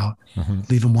and get out,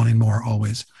 leave them wanting more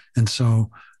always. And so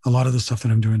a lot of the stuff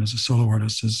that I'm doing as a solo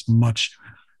artist is much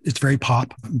It's very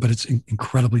pop, but it's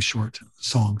incredibly short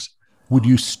songs. Would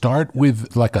you start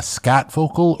with like a scat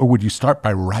vocal, or would you start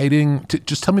by writing?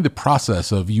 Just tell me the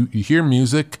process of you hear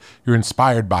music, you're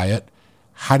inspired by it.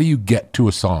 How do you get to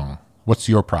a song? What's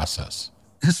your process?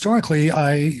 Historically,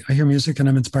 I hear music and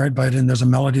I'm inspired by it, and there's a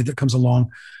melody that comes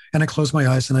along, and I close my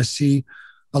eyes and I see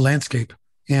a landscape,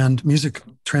 and music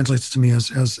translates to me as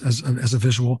a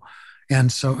visual.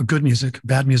 And so good music,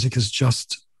 bad music is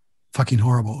just fucking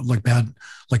horrible. Like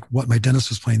what my dentist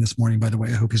was playing this morning, by the way.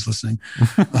 I hope he's listening.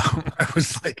 I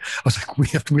was like, we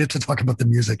have to talk about the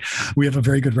music. We have a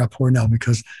very good rapport now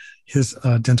because his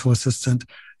dental assistant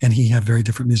and he have very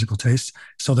different musical tastes.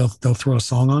 So they'll throw a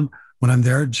song on when I'm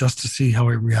there just to see how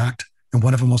I react. And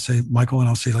one of them will say, Michael, and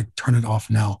I'll say, like, turn it off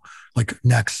now. Like,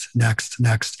 next.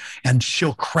 And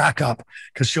she'll crack up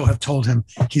because she'll have told him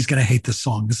he's going to hate this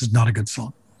song. This is not a good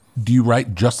song. Do you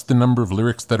write just the number of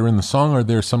lyrics that are in the song, or are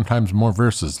there sometimes more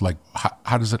verses? Like,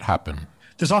 how does it happen?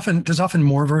 There's often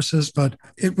more verses, but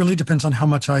it really depends on how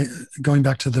much going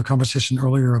back to the conversation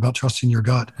earlier about trusting your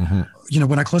gut. Mm-hmm.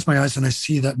 When I close my eyes and I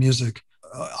see that music,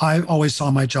 I always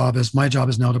saw my job is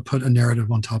now to put a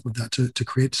narrative on top of that, to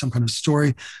create some kind of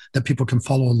story that people can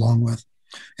follow along with.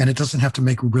 And it doesn't have to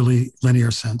make really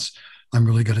linear sense. I'm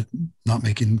really good at not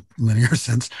making linear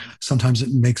sense. Sometimes it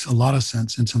makes a lot of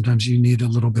sense, and sometimes you need a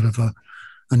little bit of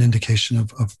an indication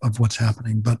of what's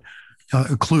happening, but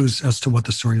clues as to what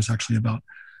the story is actually about.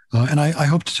 And I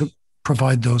hope to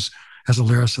provide those as a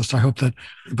lyricist. I hope that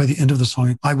by the end of the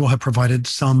song, I will have provided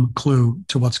some clue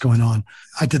to what's going on.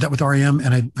 I did that with REM,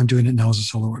 and I'm doing it now as a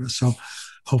solo artist. So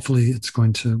hopefully it's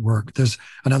going to work. There's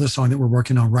another song that we're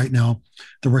working on right now.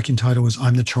 The working title is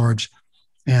I'm the Charge.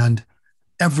 And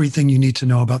everything you need to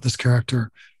know about this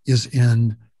character is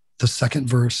in the second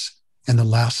verse and the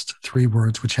last three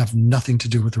words, which have nothing to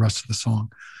do with the rest of the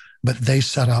song. But they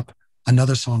set up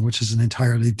another song, which is an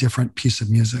entirely different piece of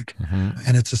music. Mm-hmm.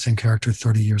 And it's the same character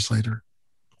 30 years later.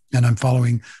 And I'm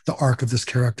following the arc of this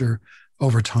character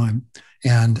over time.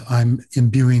 And I'm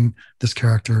imbuing this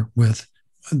character with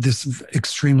this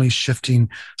extremely shifting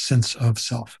sense of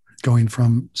self, going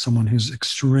from someone who's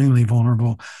extremely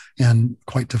vulnerable and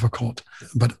quite difficult,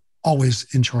 but always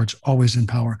in charge, always in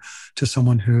power, to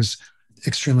someone who's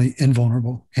extremely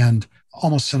invulnerable and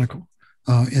almost cynical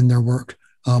in their work.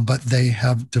 But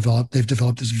they've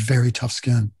developed this very tough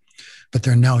skin, but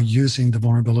they're now using the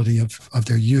vulnerability of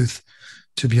their youth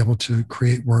to be able to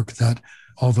create work that,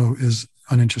 although is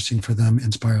uninteresting for them,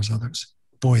 inspires others.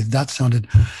 Boy, that sounded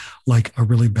like a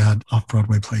really bad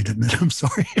off-Broadway play, didn't it? I'm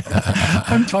sorry.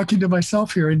 I'm talking to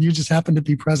myself here and you just happen to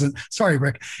be present. Sorry,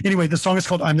 Rick. Anyway, the song is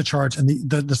called I'm the Charge. And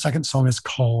the second song is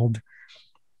called,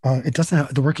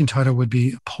 the working title would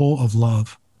be Pull of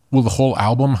Love. Will the whole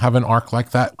album have an arc like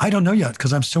that? I don't know yet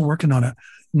because I'm still working on it.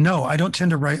 No, I don't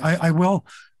tend to write. I will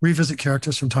revisit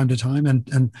characters from time to time.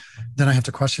 And then I have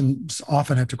to question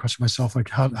myself, like,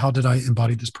 how did I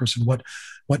embody this person?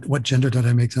 What gender did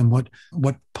I make them? What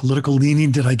political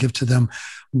leaning did I give to them?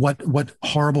 What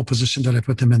horrible position did I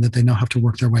put them in that they now have to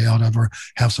work their way out of, or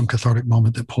have some cathartic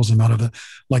moment that pulls them out of it?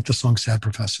 Like the song Sad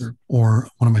Professor, or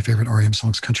one of my favorite REM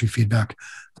songs, Country Feedback.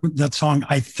 That song,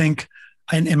 I think,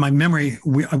 and in my memory,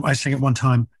 I sang it one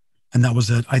time and that was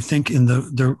it. I think in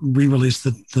the re-release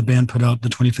that the band put out, the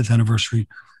 25th anniversary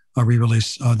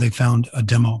re-release, they found a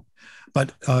demo.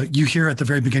 But you hear at the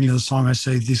very beginning of the song, I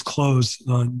say these clothes,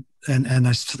 and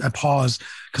I pause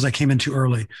because I came in too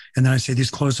early. And then I say,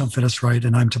 these clothes don't fit us right,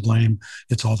 and I'm to blame.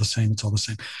 It's all the same. It's all the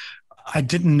same. I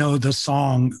didn't know the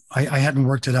song. I hadn't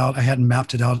worked it out. I hadn't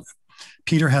mapped it out.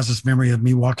 Peter has this memory of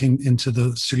me walking into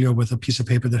the studio with a piece of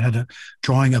paper that had a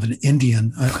drawing of an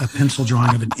Indian, a pencil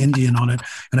drawing of an Indian on it,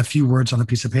 and a few words on a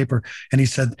piece of paper. And he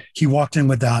said he walked in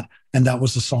with that, and that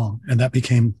was the song. And that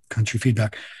became Country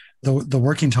Feedback. The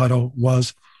working title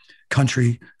was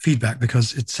Country Feedback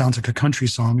because it sounds like a country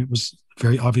song. It was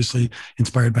very obviously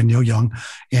inspired by Neil Young,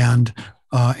 and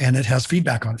it has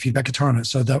feedback on it, feedback guitar on it.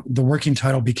 So the working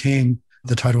title became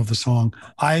the title of the song.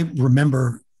 I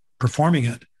remember performing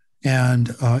it, and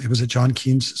it was at John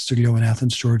Keane's studio in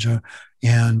Athens, Georgia,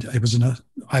 and it was in an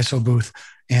ISO booth,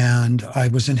 and I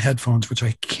was in headphones, which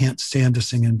I can't stand to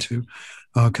sing into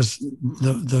because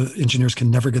the engineers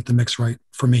can never get the mix right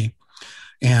for me.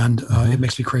 And it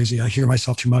makes me crazy. I hear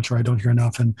myself too much, or I don't hear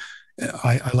enough. And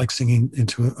I like singing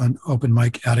into an open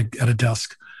mic at a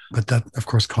desk, but that of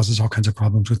course causes all kinds of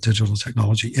problems with digital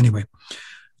technology. Anyway,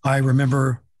 I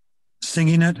remember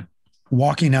singing it,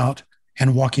 walking out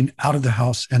of the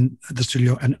house and the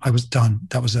studio, and I was done.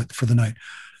 That was it for the night.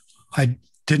 I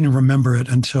didn't remember it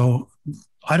until,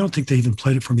 I don't think they even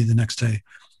played it for me the next day.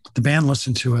 The band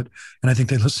listened to it, and I think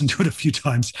they listened to it a few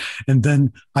times. And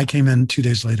then I came in 2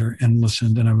 days later and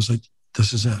listened, and I was like,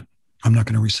 this is it. I'm not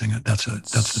going to re-sing it. That's it.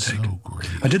 That's the take. So great.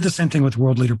 I did the same thing with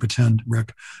World Leader Pretend,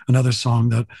 Rick, another song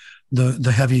that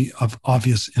the heavy of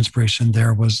obvious inspiration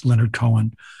there was Leonard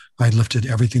Cohen. I lifted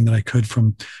everything that I could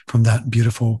from that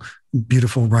beautiful,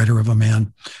 beautiful writer of a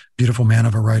man, beautiful man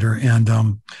of a writer.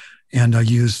 And I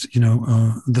used,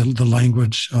 the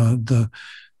language, the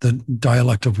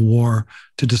dialect of war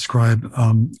to describe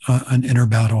an inner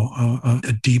battle,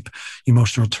 a deep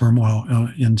emotional turmoil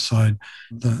inside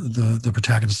the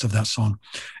protagonist of that song.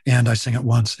 And I sang it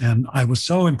once, and I was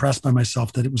so impressed by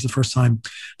myself that it was the first time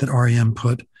that REM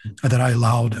that I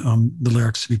allowed the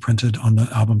lyrics to be printed on the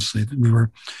album sleeve. We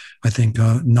were, I think,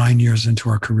 9 years into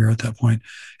our career at that point,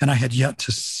 and I had yet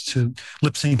to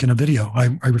lip sync in a video.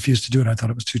 I refused to do it. I thought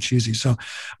it was too cheesy. So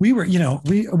we were,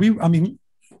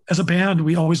 as a band,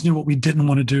 we always knew what we didn't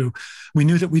want to do. We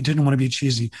knew that we didn't want to be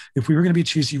cheesy. If we were going to be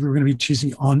cheesy, we were going to be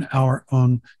cheesy on our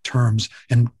own terms.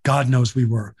 And God knows we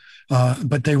were.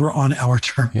 But they were on our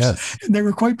terms. Yes. And they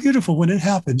were quite beautiful when it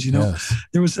happened. Yes.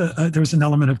 There was an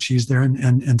element of cheese there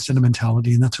and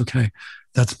sentimentality, and that's okay.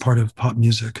 That's part of pop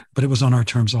music. But it was on our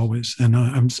terms always. And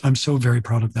I'm so very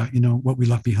proud of that. What we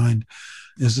left behind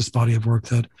is this body of work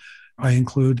that I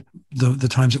include the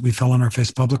times that we fell on our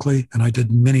face publicly, and I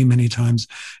did many, many times,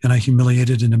 and I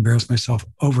humiliated and embarrassed myself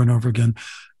over and over again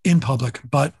in public.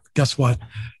 But guess what?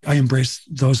 I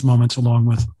embraced those moments along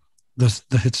with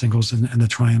the hit singles and the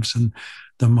triumphs and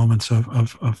the moments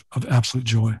of absolute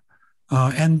joy.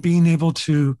 And being able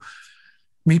to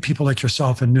meet people like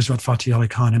yourself and Nusrat Fateh Ali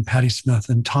Khan and Patti Smith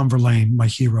and Tom Verlaine, my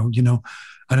hero.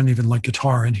 I don't even like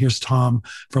guitar. And here's Tom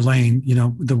Verlaine,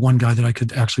 the one guy that I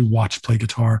could actually watch play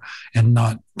guitar and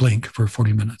not blink for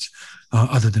 40 minutes,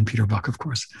 other than Peter Buck, of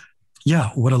course.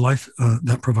 Yeah, what a life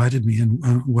that provided me,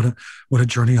 and what a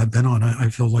journey I've been on. I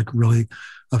feel like really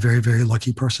a very, very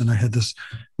lucky person. I had this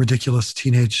ridiculous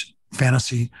teenage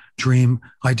fantasy dream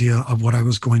idea of what I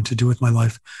was going to do with my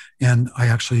life. And I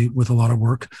actually, with a lot of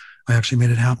work, I actually made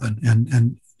it happen.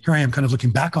 And here I am kind of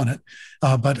looking back on it.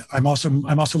 But I'm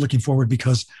also looking forward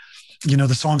because,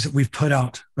 the songs that we've put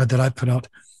out, that I've put out,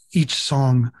 each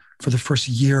song for the first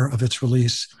year of its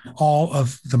release, all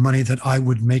of the money that I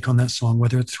would make on that song,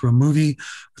 whether it's through a movie,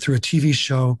 through a TV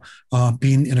show,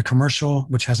 being in a commercial,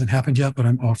 which hasn't happened yet, but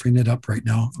I'm offering it up right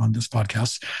now on this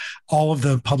podcast. All of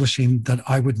the publishing that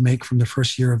I would make from the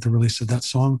first year of the release of that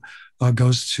song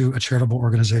goes to a charitable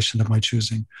organization of my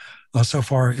choosing. So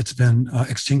far, it's been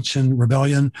Extinction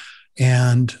Rebellion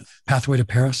and Pathway to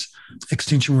Paris.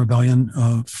 Extinction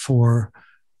Rebellion for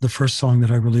the first song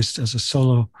that I released as a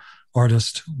solo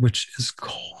artist, which is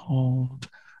called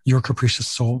Your Capricious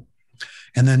Soul.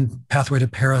 And then Pathway to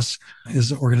Paris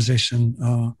is an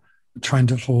organization trying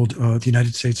to hold the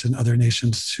United States and other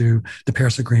nations to the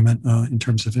Paris Agreement in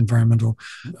terms of environmental,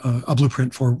 a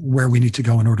blueprint for where we need to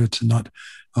go in order to not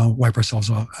wipe ourselves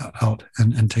out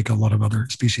and take a lot of other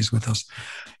species with us.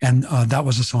 And that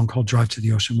was a song called Drive to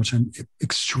the Ocean, which I'm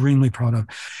extremely proud of.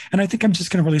 And I think I'm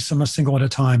just going to release them a single at a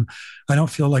time. I don't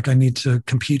feel like I need to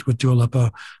compete with Dua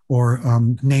Lipa or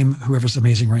name whoever's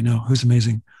amazing right now. Who's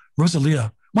amazing?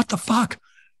 Rosalia. What the fuck?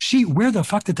 Where the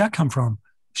fuck did that come from?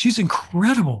 She's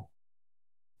incredible.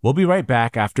 We'll be right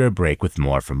back after a break with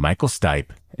more from Michael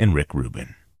Stipe and Rick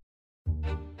Rubin.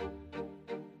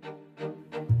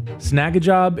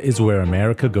 Snagajob is where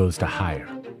America goes to hire,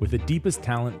 with the deepest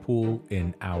talent pool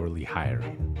in hourly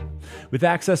hiring. With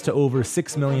access to over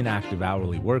 6 million active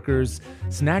hourly workers,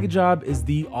 Snagajob is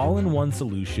the all-in-one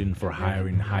solution for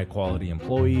hiring high-quality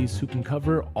employees who can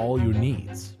cover all your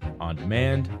needs: on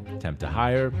demand, temp to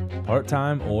hire,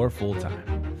 part-time, or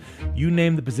full-time. You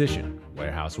name the position: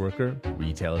 warehouse worker,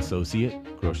 retail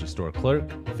associate, grocery store clerk,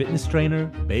 fitness trainer,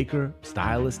 baker,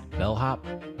 stylist, bellhop,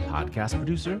 podcast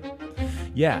producer.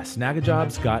 Yeah,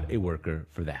 Snagajob's got a worker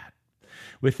for that.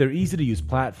 With their easy-to-use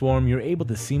platform, you're able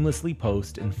to seamlessly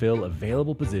post and fill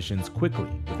available positions quickly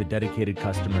with a dedicated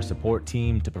customer support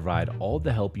team to provide all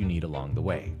the help you need along the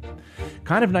way.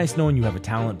 Kind of nice knowing you have a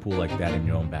talent pool like that in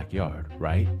your own backyard,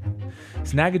 right?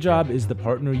 Snagajob is the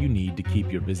partner you need to keep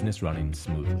your business running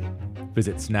smoothly.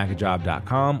 Visit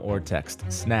snagajob.com or text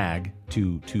SNAG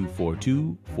to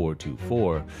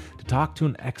 242-424 to talk to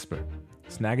an expert.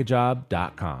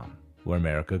 Snagajob.com, where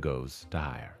America goes to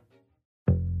hire.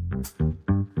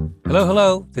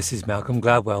 Hello. This is Malcolm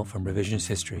Gladwell from Revisionist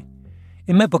History.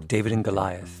 In my book, David and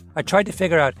Goliath, I tried to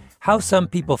figure out how some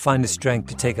people find the strength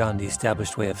to take on the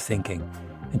established way of thinking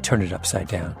and turn it upside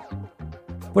down.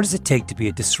 What does it take to be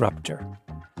a disruptor?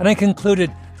 And I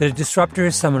concluded that a disruptor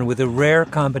is someone with a rare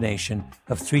combination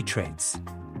of 3 traits.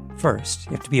 First,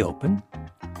 you have to be open.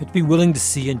 have to be willing to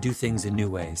see and do things in new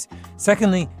ways.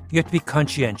 Secondly, you have to be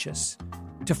conscientious,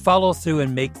 to follow through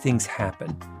and make things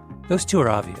happen. Those two are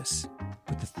obvious.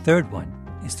 But the third one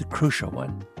is the crucial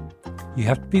one. You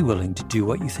have to be willing to do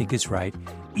what you think is right,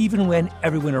 even when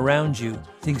everyone around you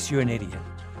thinks you're an idiot.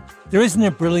 There isn't a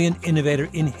brilliant innovator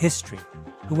in history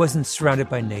who wasn't surrounded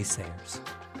by naysayers.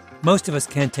 Most of us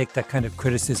can't take that kind of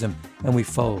criticism and we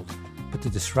fold, but the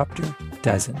disruptor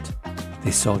doesn't. They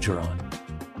soldier on.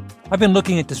 I've been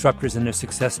looking at disruptors and their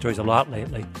success stories a lot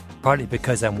lately, partly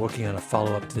because I'm working on a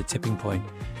follow-up to The Tipping Point,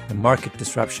 and market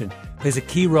disruption plays a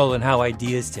key role in how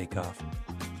ideas take off.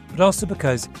 But also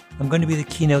because I'm going to be the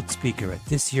keynote speaker at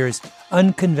this year's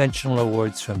Unconventional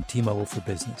Awards from T-Mobile for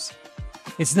Business.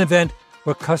 It's an event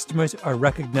where customers are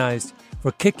recognized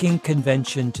for kicking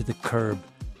convention to the curb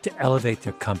to elevate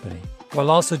their company, while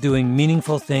also doing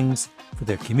meaningful things for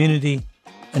their community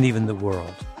and even the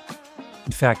world.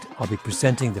 In fact, I'll be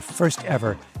presenting the first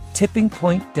ever Tipping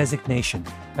Point designation,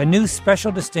 a new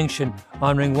special distinction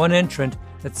honoring one entrant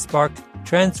that sparked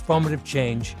transformative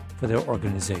change for their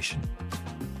organization.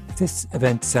 If this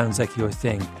event sounds like your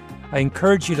thing, I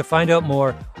encourage you to find out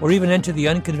more or even enter the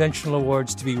Unconventional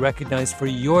Awards to be recognized for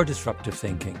your disruptive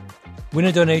thinking. Win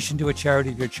a donation to a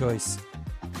charity of your choice,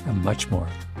 and much more.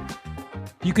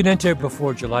 You can enter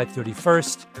before July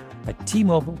 31st at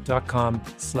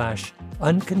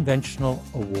tmobile.com/unconventional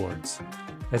awards.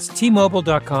 That's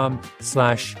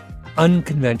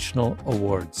tmobile.com/unconventional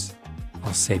awards.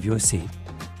 I'll save you a seat.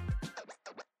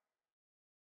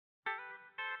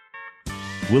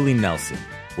 Willie Nelson,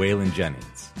 Waylon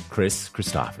Jennings, Chris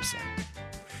Christopherson.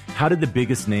 How did the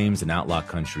biggest names in outlaw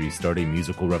country start a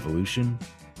musical revolution?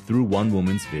 Through one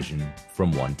woman's vision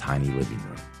from one tiny living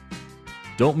room.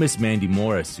 Don't miss Mandy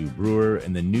Moore as Sue Brewer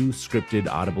in the new scripted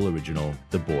Audible original,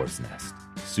 The Boar's Nest,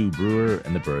 Sue Brewer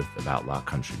and the Birth of Outlaw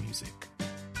Country Music.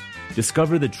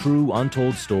 Discover the true,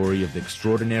 untold story of the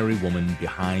extraordinary woman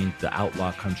behind the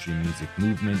outlaw country music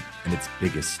movement and its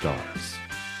biggest stars.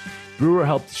 Brewer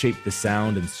helped shape the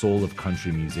sound and soul of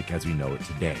country music as we know it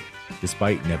today,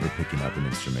 despite never picking up an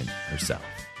instrument herself.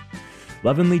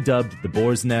 Lovingly dubbed The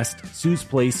Boar's Nest, Sue's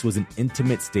place was an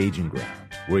intimate staging ground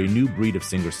where a new breed of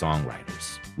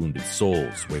singer-songwriters, wounded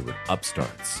souls, wayward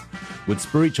upstarts, would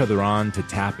spur each other on to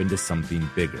tap into something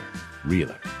bigger,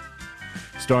 realer.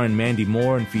 Starring Mandy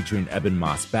Moore and featuring Eben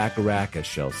Moss-Bacharach as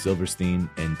Shel Silverstein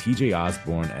and TJ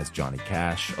Osborne as Johnny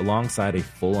Cash, alongside a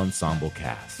full ensemble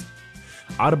cast.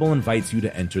 Audible invites you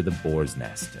to enter The Boar's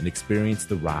Nest and experience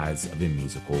the rise of a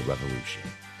musical revolution.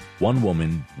 One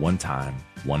woman, one time,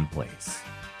 one place.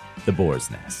 The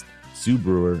Boar's Nest, Sue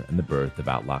Brewer and the Birth of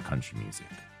Outlaw Country Music.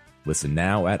 Listen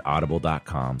now at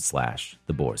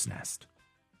audible.com/The Boar's Nest.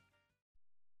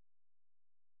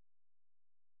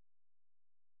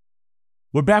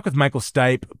 We're back with Michael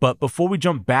Stipe, but before we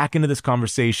jump back into this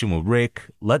conversation with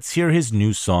Rick, let's hear his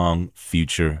new song,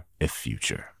 Future If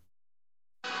Future.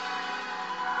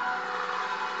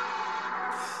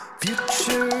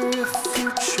 Future if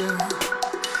future,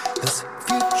 this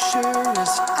future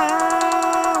is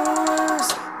ours.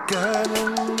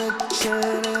 Guarding the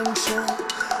generation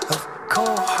of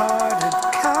cold-hearted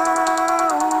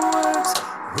cowards.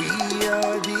 We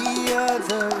are the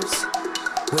others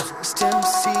with stem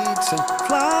seeds and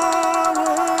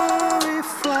flowery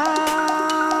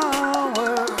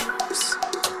flowers.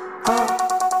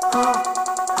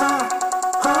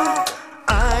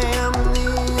 I am the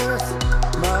earth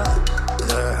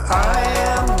mother. I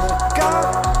am the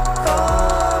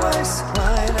God voice.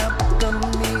 Line up the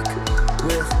meek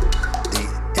with the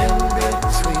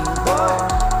in-between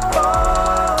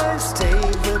boys.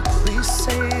 David, please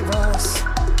save us.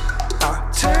 Our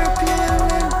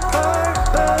turbulent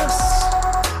purpose,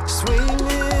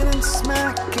 swinging and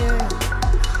smacking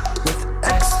with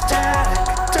ecstatic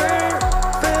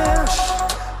dervish.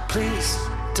 Please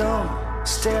don't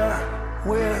stare,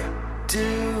 we're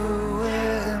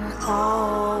doing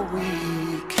all we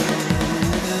can.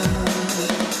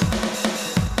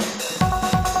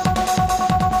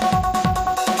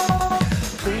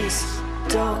 Please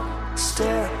don't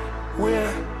stare,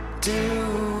 we're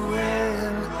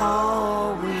doing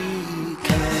all we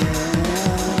can.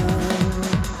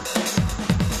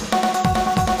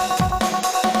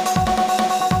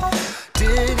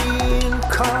 Diddy and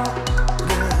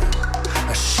Carter,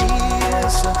 she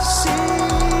is a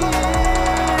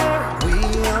seer. We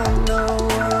all know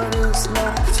what is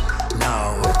left. No,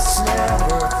 it's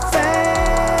never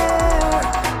fair.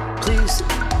 Please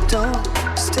don't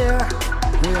stare.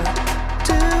 We're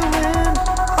doing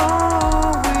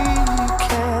all we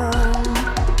can.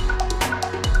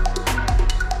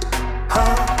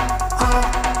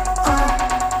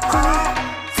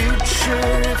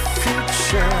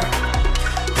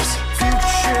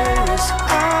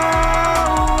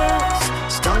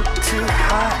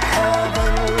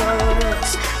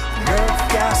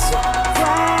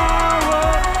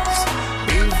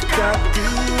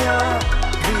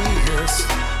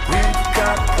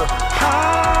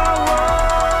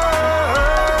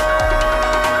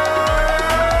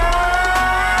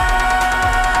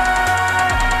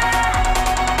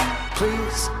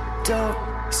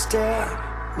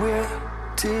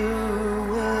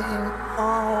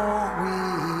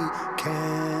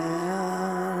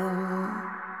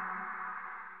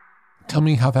 Tell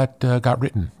me how that got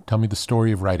written. Tell me the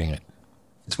story of writing it.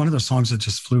 It's one of those songs that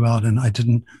just flew out, and I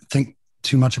didn't think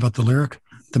too much about the lyric.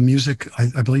 The music,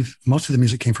 I believe most of the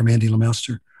music came from Andy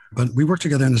LeMaster, but we worked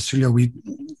together in the studio.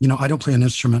 I don't play an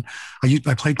instrument.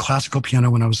 I played classical piano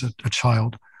when I was a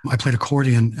child. I played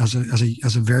accordion as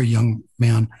a very young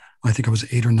man. I think I was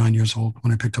 8 or 9 years old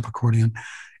when I picked up accordion.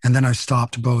 And then I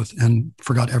stopped both and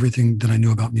forgot everything that I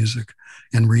knew about music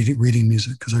and reading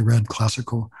music, because I read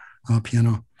classical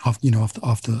piano off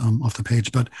the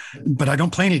page. But I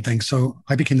don't play anything. So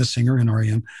I became the singer in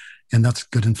REM, and that's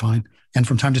good and fine. And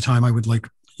from time to time I would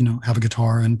have a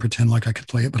guitar and pretend like I could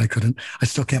play it, but I couldn't. I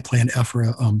still can't play an F or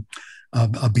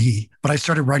a B. But I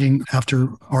started writing after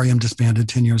REM disbanded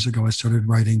 10 years ago. I started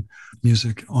writing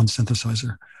music on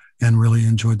synthesizer and really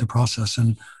enjoyed the process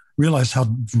and realized how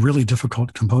really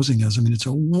difficult composing is. I mean, it's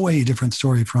a way different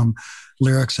story from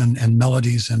lyrics and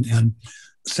melodies and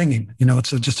singing.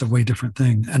 It's just a way different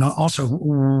thing. And also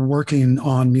working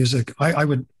on music, I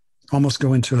would almost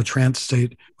go into a trance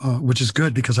state, which is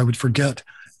good because I would forget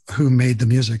who made the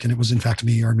music. And it was in fact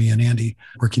me and Andy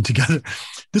working together.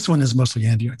 This one is mostly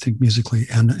Andy, I think, musically.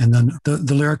 And then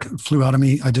the lyric flew out of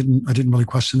me. I didn't really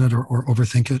question it or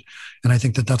overthink it. And I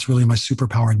think that that's really my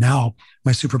superpower now.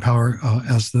 My superpower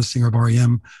as the singer of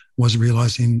REM was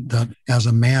realizing that as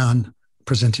a man,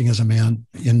 presenting as a man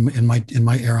in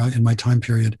my era, in my time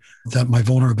period, that my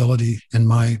vulnerability and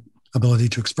my ability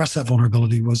to express that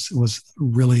vulnerability was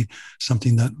really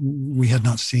something that we had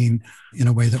not seen in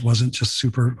a way that wasn't just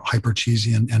super hyper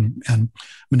cheesy and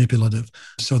manipulative.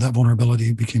 So that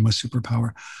vulnerability became my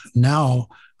superpower. Now,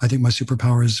 I think my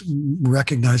superpower is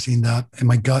recognizing that, and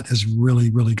my gut is really,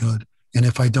 really good. And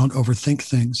if I don't overthink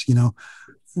things,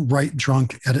 write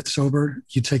drunk, edit sober,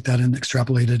 you take that and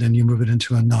extrapolate it and you move it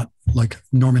into a not like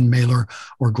Norman Mailer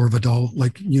or Gore Vidal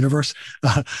like universe.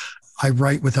 I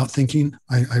write without thinking.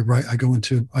 I go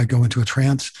into a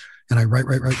trance and I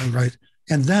write.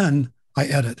 And then I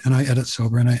edit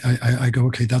sober and I go,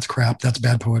 okay, that's crap. That's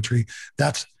bad poetry.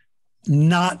 That's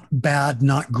not bad,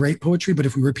 not great poetry. But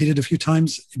if we repeat it a few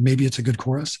times, maybe it's a good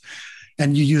chorus.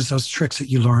 And you use those tricks that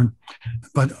you learn.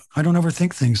 But I don't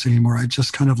overthink things anymore. I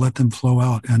just kind of let them flow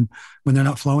out. And when they're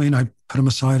not flowing, I put them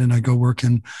aside and I go work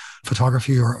in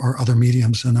photography or other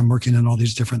mediums. And I'm working in all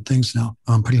these different things now.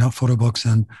 I'm putting out photo books,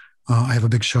 and I have a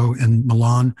big show in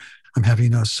Milan. I'm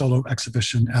having a solo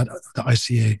exhibition at the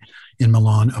ICA in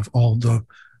Milan of all the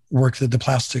work, the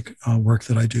plastic work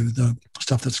that I do, the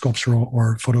stuff that's sculptural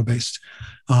or photo-based.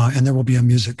 And there will be a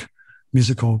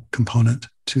musical component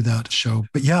to that show.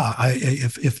 But yeah,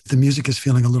 if the music is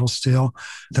feeling a little stale,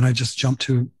 then I just jump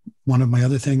to one of my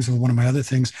other things,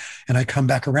 and I come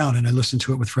back around and I listen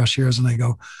to it with fresh ears and I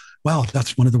go, wow,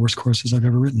 that's one of the worst choruses I've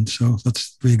ever written. So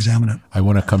let's re-examine it. I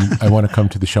want to come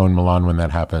to the show in Milan when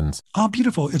that happens. Oh,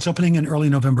 beautiful. It's opening in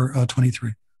early November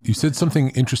 23. You said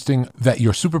something interesting, that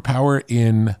your superpower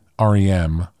in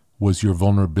REM was your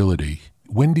vulnerability.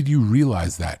 When did you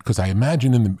realize that? Because I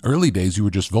imagine in the early days, you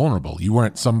were just vulnerable. You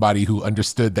weren't somebody who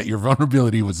understood that your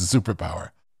vulnerability was a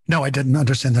superpower. No, I didn't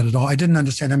understand that at all. I didn't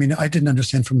understand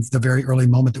from the very early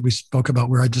moment that we spoke about,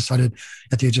 where I decided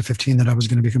at the age of 15 that I was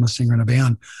going to become a singer in a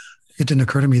band. It didn't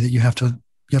occur to me that you have to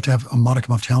have a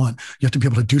modicum of talent. You have to be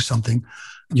able to do something.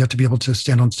 You have to be able to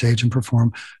stand on stage and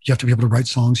perform. You have to be able to write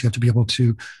songs. You have to be able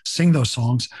to sing those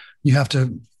songs. You have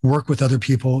to work with other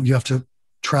people. You have to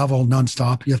travel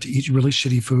nonstop. You have to eat really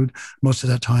shitty food most of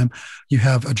that time. You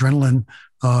have adrenaline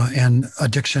and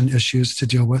addiction issues to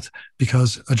deal with,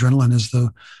 because adrenaline is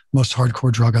the most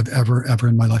hardcore drug I've ever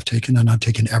in my life taken. And I've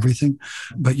taken everything.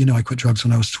 But, I quit drugs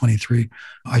when I was 23.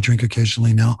 I drink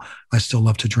occasionally now. I still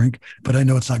love to drink, but I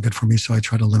know it's not good for me. So I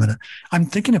try to limit it. I'm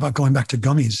thinking about going back to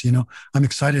gummies. I'm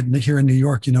excited here in New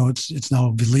York. It's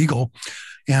now legal,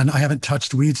 and I haven't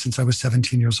touched weed since I was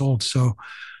 17 years old. So,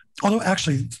 although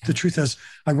actually the truth is,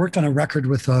 I worked on a record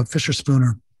with Fisher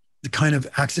Spooner that kind of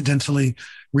accidentally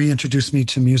reintroduced me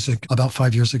to music about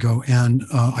 5 years ago. And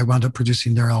I wound up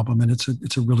producing their album, and it's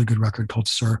a really good record called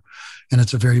Sir. And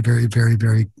it's a very, very, very,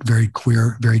 very, very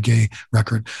queer, very gay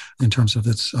record in terms of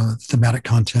its thematic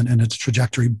content and its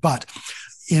trajectory. But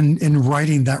in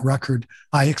writing that record,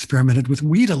 I experimented with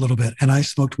weed a little bit, and I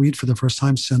smoked weed for the first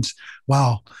time since,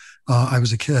 I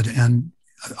was a kid. And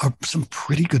some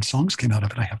pretty good songs came out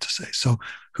of it, I have to say. So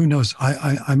who knows?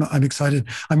 I'm excited.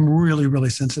 I'm really,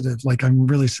 really sensitive. I'm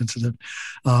really sensitive.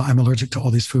 I'm allergic to all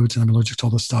these foods, and I'm allergic to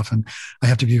all this stuff. And I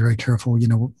have to be very careful,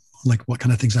 what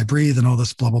kind of things I breathe and all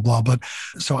this blah, blah, blah. But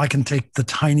so I can take the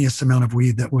tiniest amount of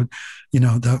weed that would,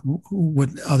 that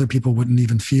would other people wouldn't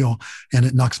even feel. And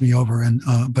it knocks me over. And,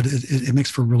 but it makes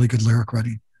for really good lyric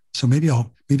writing. So maybe I'm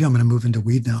going to move into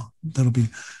weed now. That'll be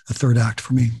a third act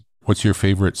for me. What's your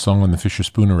favorite song on the Fisher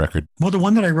Spooner record? Well, the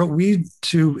one that I wrote Weed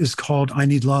to is called I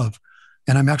Need Love.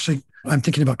 And I'm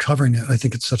thinking about covering it. I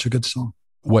think it's such a good song.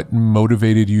 What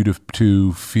motivated you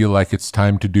to feel like it's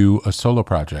time to do a solo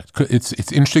project? It's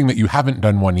interesting that you haven't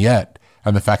done one yet,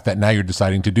 and the fact that now you're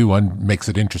deciding to do one makes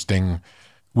it interesting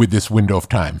with this window of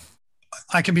time.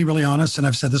 I can be really honest, and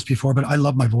I've said this before, but I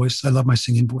love my voice. I love my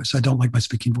singing voice. I don't like my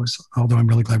speaking voice, although I'm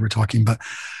really glad we're talking. But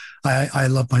I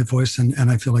love my voice,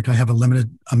 and I feel like I have a limited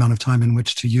amount of time in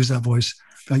which to use that voice.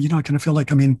 I kind of feel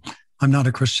like, I'm not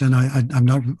a Christian.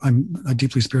 I'm a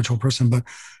deeply spiritual person, but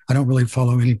I don't really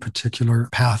follow any particular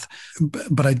path.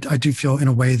 But I do feel in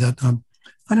a way that,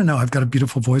 I don't know, I've got a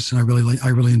beautiful voice and I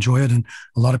really enjoy it. And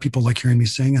a lot of people like hearing me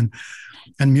sing,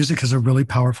 and music is a really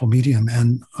powerful medium.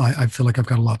 And I feel like I've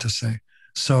got a lot to say.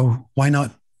 So why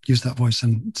not use that voice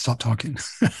and stop talking?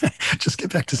 Just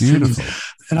get back to singing.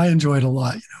 And I enjoy it a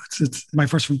lot. It's my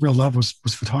first real love was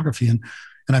photography. And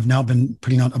I've now been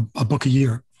putting out a book a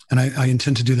year. And I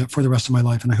intend to do that for the rest of my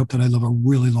life. And I hope that I live a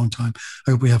really long time.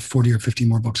 I hope we have 40 or 50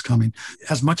 more books coming.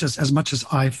 As much as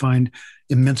I find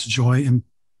immense joy in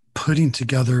putting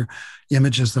together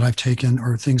images that I've taken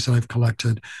or things that I've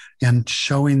collected and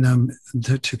showing them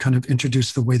to kind of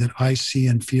introduce the way that I see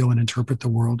and feel and interpret the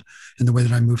world and the way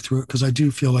that I move through it. Because I do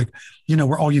feel like,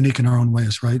 we're all unique in our own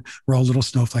ways, right? We're all little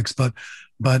snowflakes, but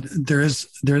there is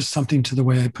something to the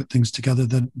way I put things together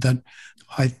that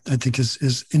I think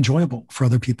is enjoyable for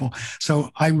other people.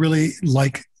 So I really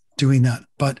like doing that,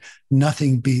 but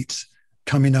nothing beats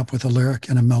coming up with a lyric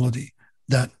and a melody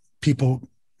that people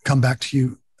come back to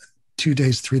you 2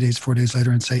 days, 3 days, 4 days later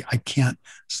and say, I can't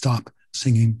stop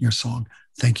singing your song.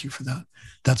 Thank you for that.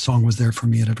 That song was there for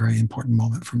me at a very important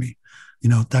moment for me.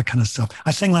 That kind of stuff.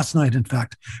 I sang last night, in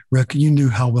fact. Rick, you knew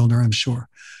Hal Wilner, I'm sure.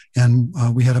 And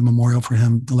we had a memorial for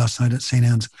him last night at St.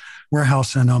 Anne's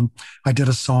Warehouse. And I did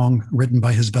a song written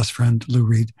by his best friend, Lou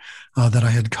Reed, that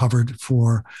I had covered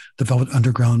for the Velvet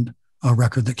Underground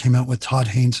record that came out with Todd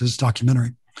Haynes'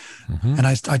 documentary. Mm-hmm. And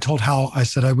I told Hal, I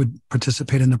said I would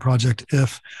participate in the project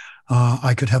if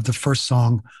I could have the first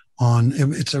song on.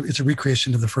 It's a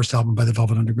recreation of the first album by the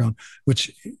Velvet Underground, which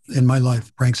in my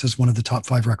life ranks as one of the top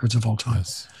 5 records of all time.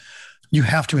 Yes. You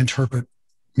have to interpret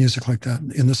music like that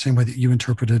in the same way that you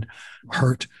interpreted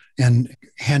Hurt and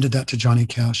handed that to Johnny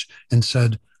Cash and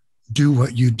said, do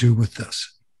what you do with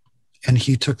this. And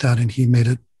he took that and he made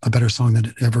it a better song than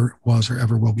it ever was or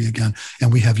ever will be again.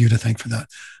 And we have you to thank for that.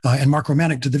 And Mark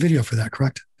Romanek did the video for that,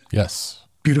 correct? Yes.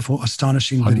 Beautiful,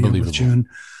 astonishing video with June.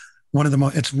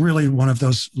 It's really one of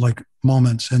those like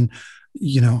moments. And,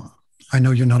 I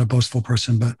know you're not a boastful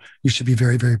person, but you should be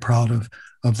very, very proud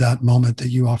of that moment that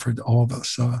you offered all of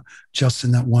us just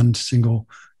in that one single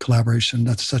collaboration.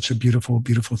 That's such a beautiful,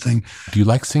 beautiful thing. Do you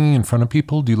like singing in front of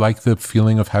people? Do you like the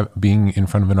feeling of being in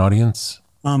front of an audience?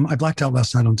 I blacked out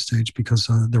last night on stage because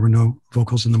there were no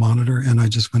vocals in the monitor. And I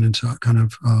just went into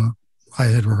I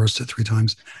had rehearsed it 3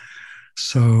 times.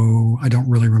 So I don't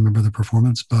really remember the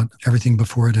performance, but everything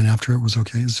before it and after it was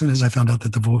okay. As soon as I found out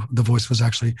that the voice was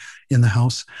actually in the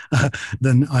house,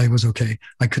 then I was okay.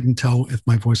 I couldn't tell if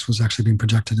my voice was actually being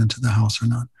projected into the house or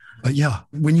not. But yeah,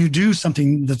 when you do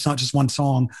something that's not just one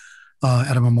song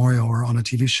at a memorial or on a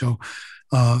TV show,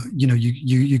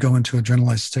 you go into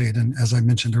adrenalized state. And as I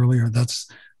mentioned earlier, that's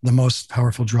the most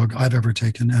powerful drug I've ever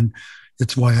taken. And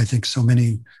it's why I think so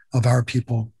many of our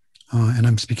people, and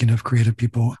I'm speaking of creative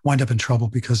people, wind up in trouble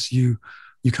because you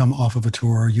come off of a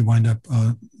tour, or you wind up,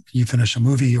 you finish a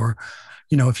movie, or,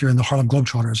 if you're in the Harlem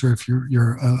Globetrotters, or if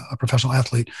you're a professional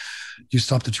athlete, you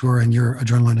stop the tour and your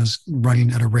adrenaline is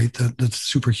running at a rate that's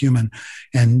superhuman,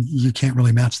 and you can't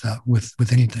really match that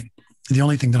with anything. The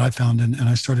only thing that I found, and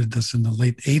I started this in the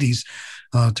late 80s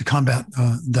to combat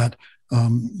that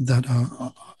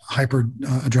hyper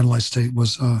adrenalized state,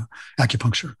 was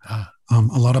acupuncture.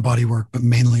 A lot of body work, but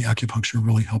mainly acupuncture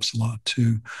really helps a lot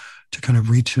to kind of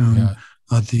retune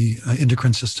the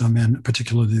endocrine system, and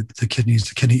particularly the kidneys,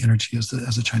 the kidney energy, as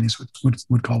the Chinese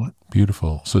would call it.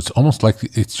 Beautiful. So it's almost like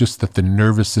it's just that the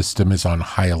nervous system is on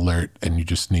high alert, and you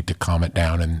just need to calm it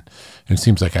down. And it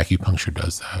seems like acupuncture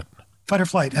does that. Fight or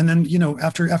flight. And then,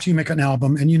 after you make an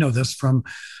album, and this from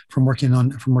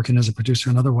working as a producer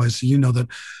and otherwise, that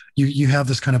you have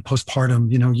this kind of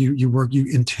postpartum, you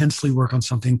intensely work on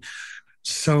something.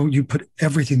 So you put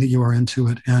everything that you are into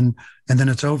it, and then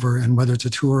it's over. And whether it's a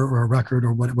tour or a record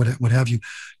or what have you,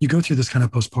 you go through this kind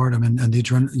of postpartum, and the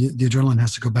adrenaline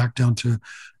has to go back down to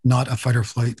not a fight or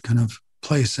flight kind of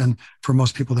place. And for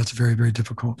most people, that's very, very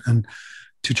difficult. And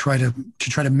to try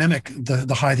to mimic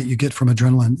the high that you get from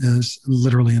adrenaline is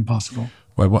literally impossible.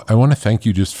 Well, I want to thank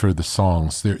you just for the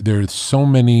songs. There are so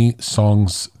many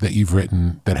songs that you've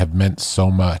written that have meant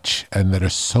so much and that are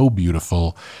so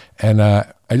beautiful. And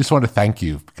I just want to thank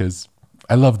you because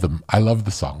I love them. I love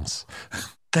the songs.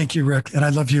 Thank you, Rick. And I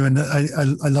love you. And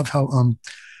I love how,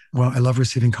 I love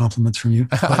receiving compliments from you.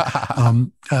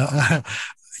 But,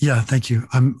 yeah, thank you.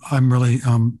 I'm really,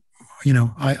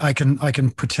 I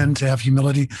can pretend to have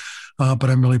humility, but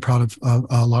I'm really proud of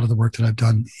a lot of the work that I've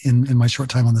done in my short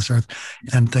time on this earth.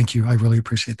 And thank you. I really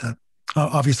appreciate that.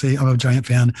 Obviously, I'm a giant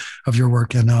fan of your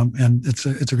work, and it's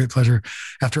a great pleasure.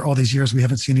 After all these years, we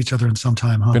haven't seen each other in some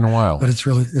time, huh? Been a while, but it's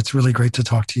really great to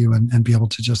talk to you and be able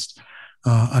to just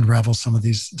unravel some of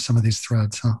these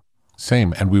threads, huh?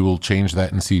 Same, and we will change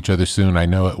that and see each other soon. I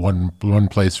know at one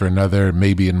place or another,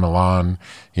 maybe in Milan.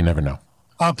 You never know.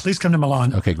 Please come to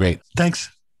Milan. Okay, great.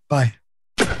 Thanks. Bye.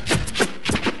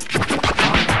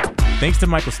 Thanks to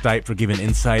Michael Stipe for giving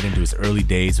insight into his early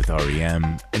days with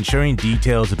REM and sharing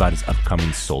details about his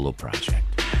upcoming solo project.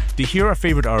 To hear our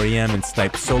favorite REM and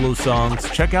Stipe solo songs,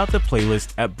 check out the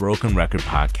playlist at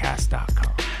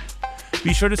brokenrecordpodcast.com.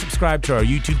 Be sure to subscribe to our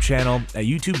YouTube channel at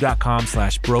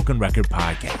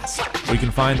youtube.com/brokenrecordpodcast, where you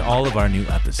can find all of our new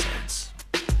episodes.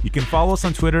 You can follow us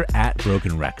on Twitter at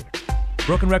Broken Record.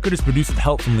 Broken Record is produced with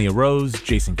help from Leah Rose,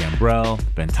 Jason Gambrell,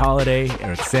 Ben Tolliday,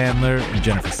 Eric Sandler, and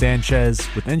Jennifer Sanchez,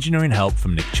 with engineering help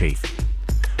from Nick Chafee.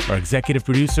 Our executive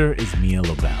producer is Mia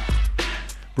Lobel.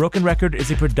 Broken Record is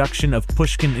a production of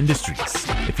Pushkin Industries.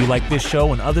 If you like this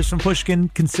show and others from Pushkin,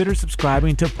 consider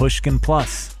subscribing to Pushkin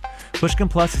Plus. Pushkin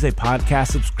Plus is a podcast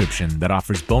subscription that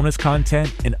offers bonus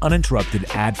content and uninterrupted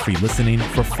ad-free listening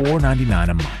for $4.99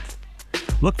 a month.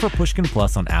 Look for Pushkin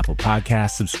Plus on Apple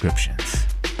Podcast subscriptions.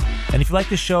 And if you like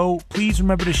the show, please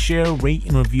remember to share, rate,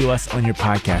 and review us on your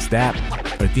podcast app.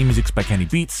 Our theme music's by Kenny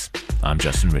Beats. I'm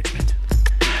Justin Richmond.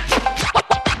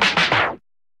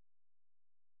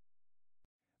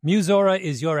 Musora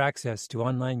is your access to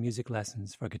online music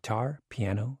lessons for guitar,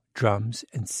 piano, drums,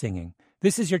 and singing.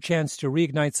 This is your chance to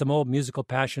reignite some old musical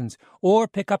passions or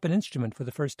pick up an instrument for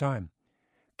the first time.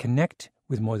 Connect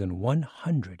with more than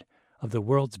 100 of the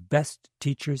world's best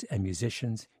teachers and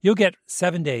musicians. You'll get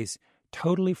 7 days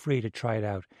totally free to try it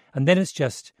out. And then it's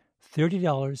just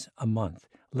 $30 a month,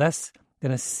 less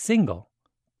than a single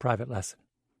private lesson.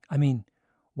 I mean,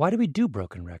 why do we do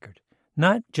Broken Record?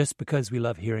 Not just because we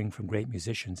love hearing from great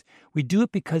musicians. We do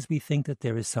it because we think that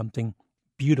there is something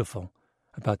beautiful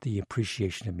about the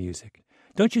appreciation of music.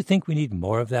 Don't you think we need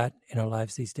more of that in our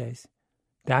lives these days?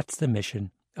 That's the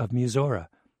mission of Musora,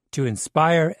 to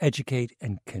inspire, educate,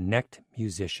 and connect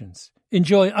musicians.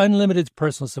 Enjoy unlimited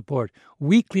personal support,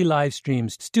 weekly live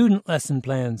streams, student lesson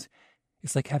plans.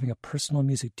 It's like having a personal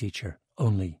music teacher,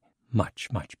 only much,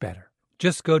 much better.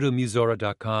 Just go to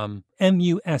Musora.com,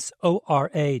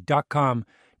 Musora.com,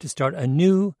 to start a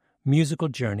new musical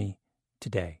journey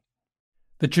today.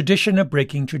 The tradition of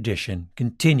breaking tradition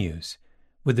continues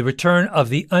with the return of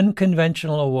the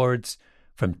Unconventional Awards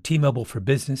from T-Mobile for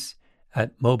Business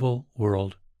at Mobile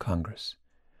World Congress.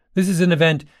 This is an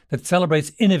event that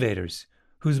celebrates innovators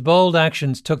whose bold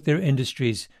actions took their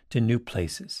industries to new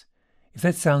places. If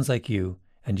that sounds like you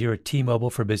and you're a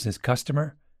T-Mobile for Business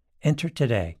customer, enter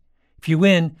today. If you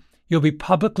win, you'll be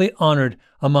publicly honored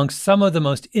amongst some of the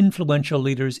most influential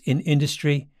leaders in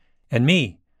industry. And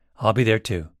me, I'll be there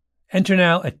too. Enter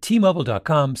now at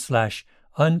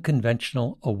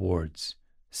T-Mobile.com/unconventional awards.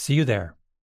 See you there.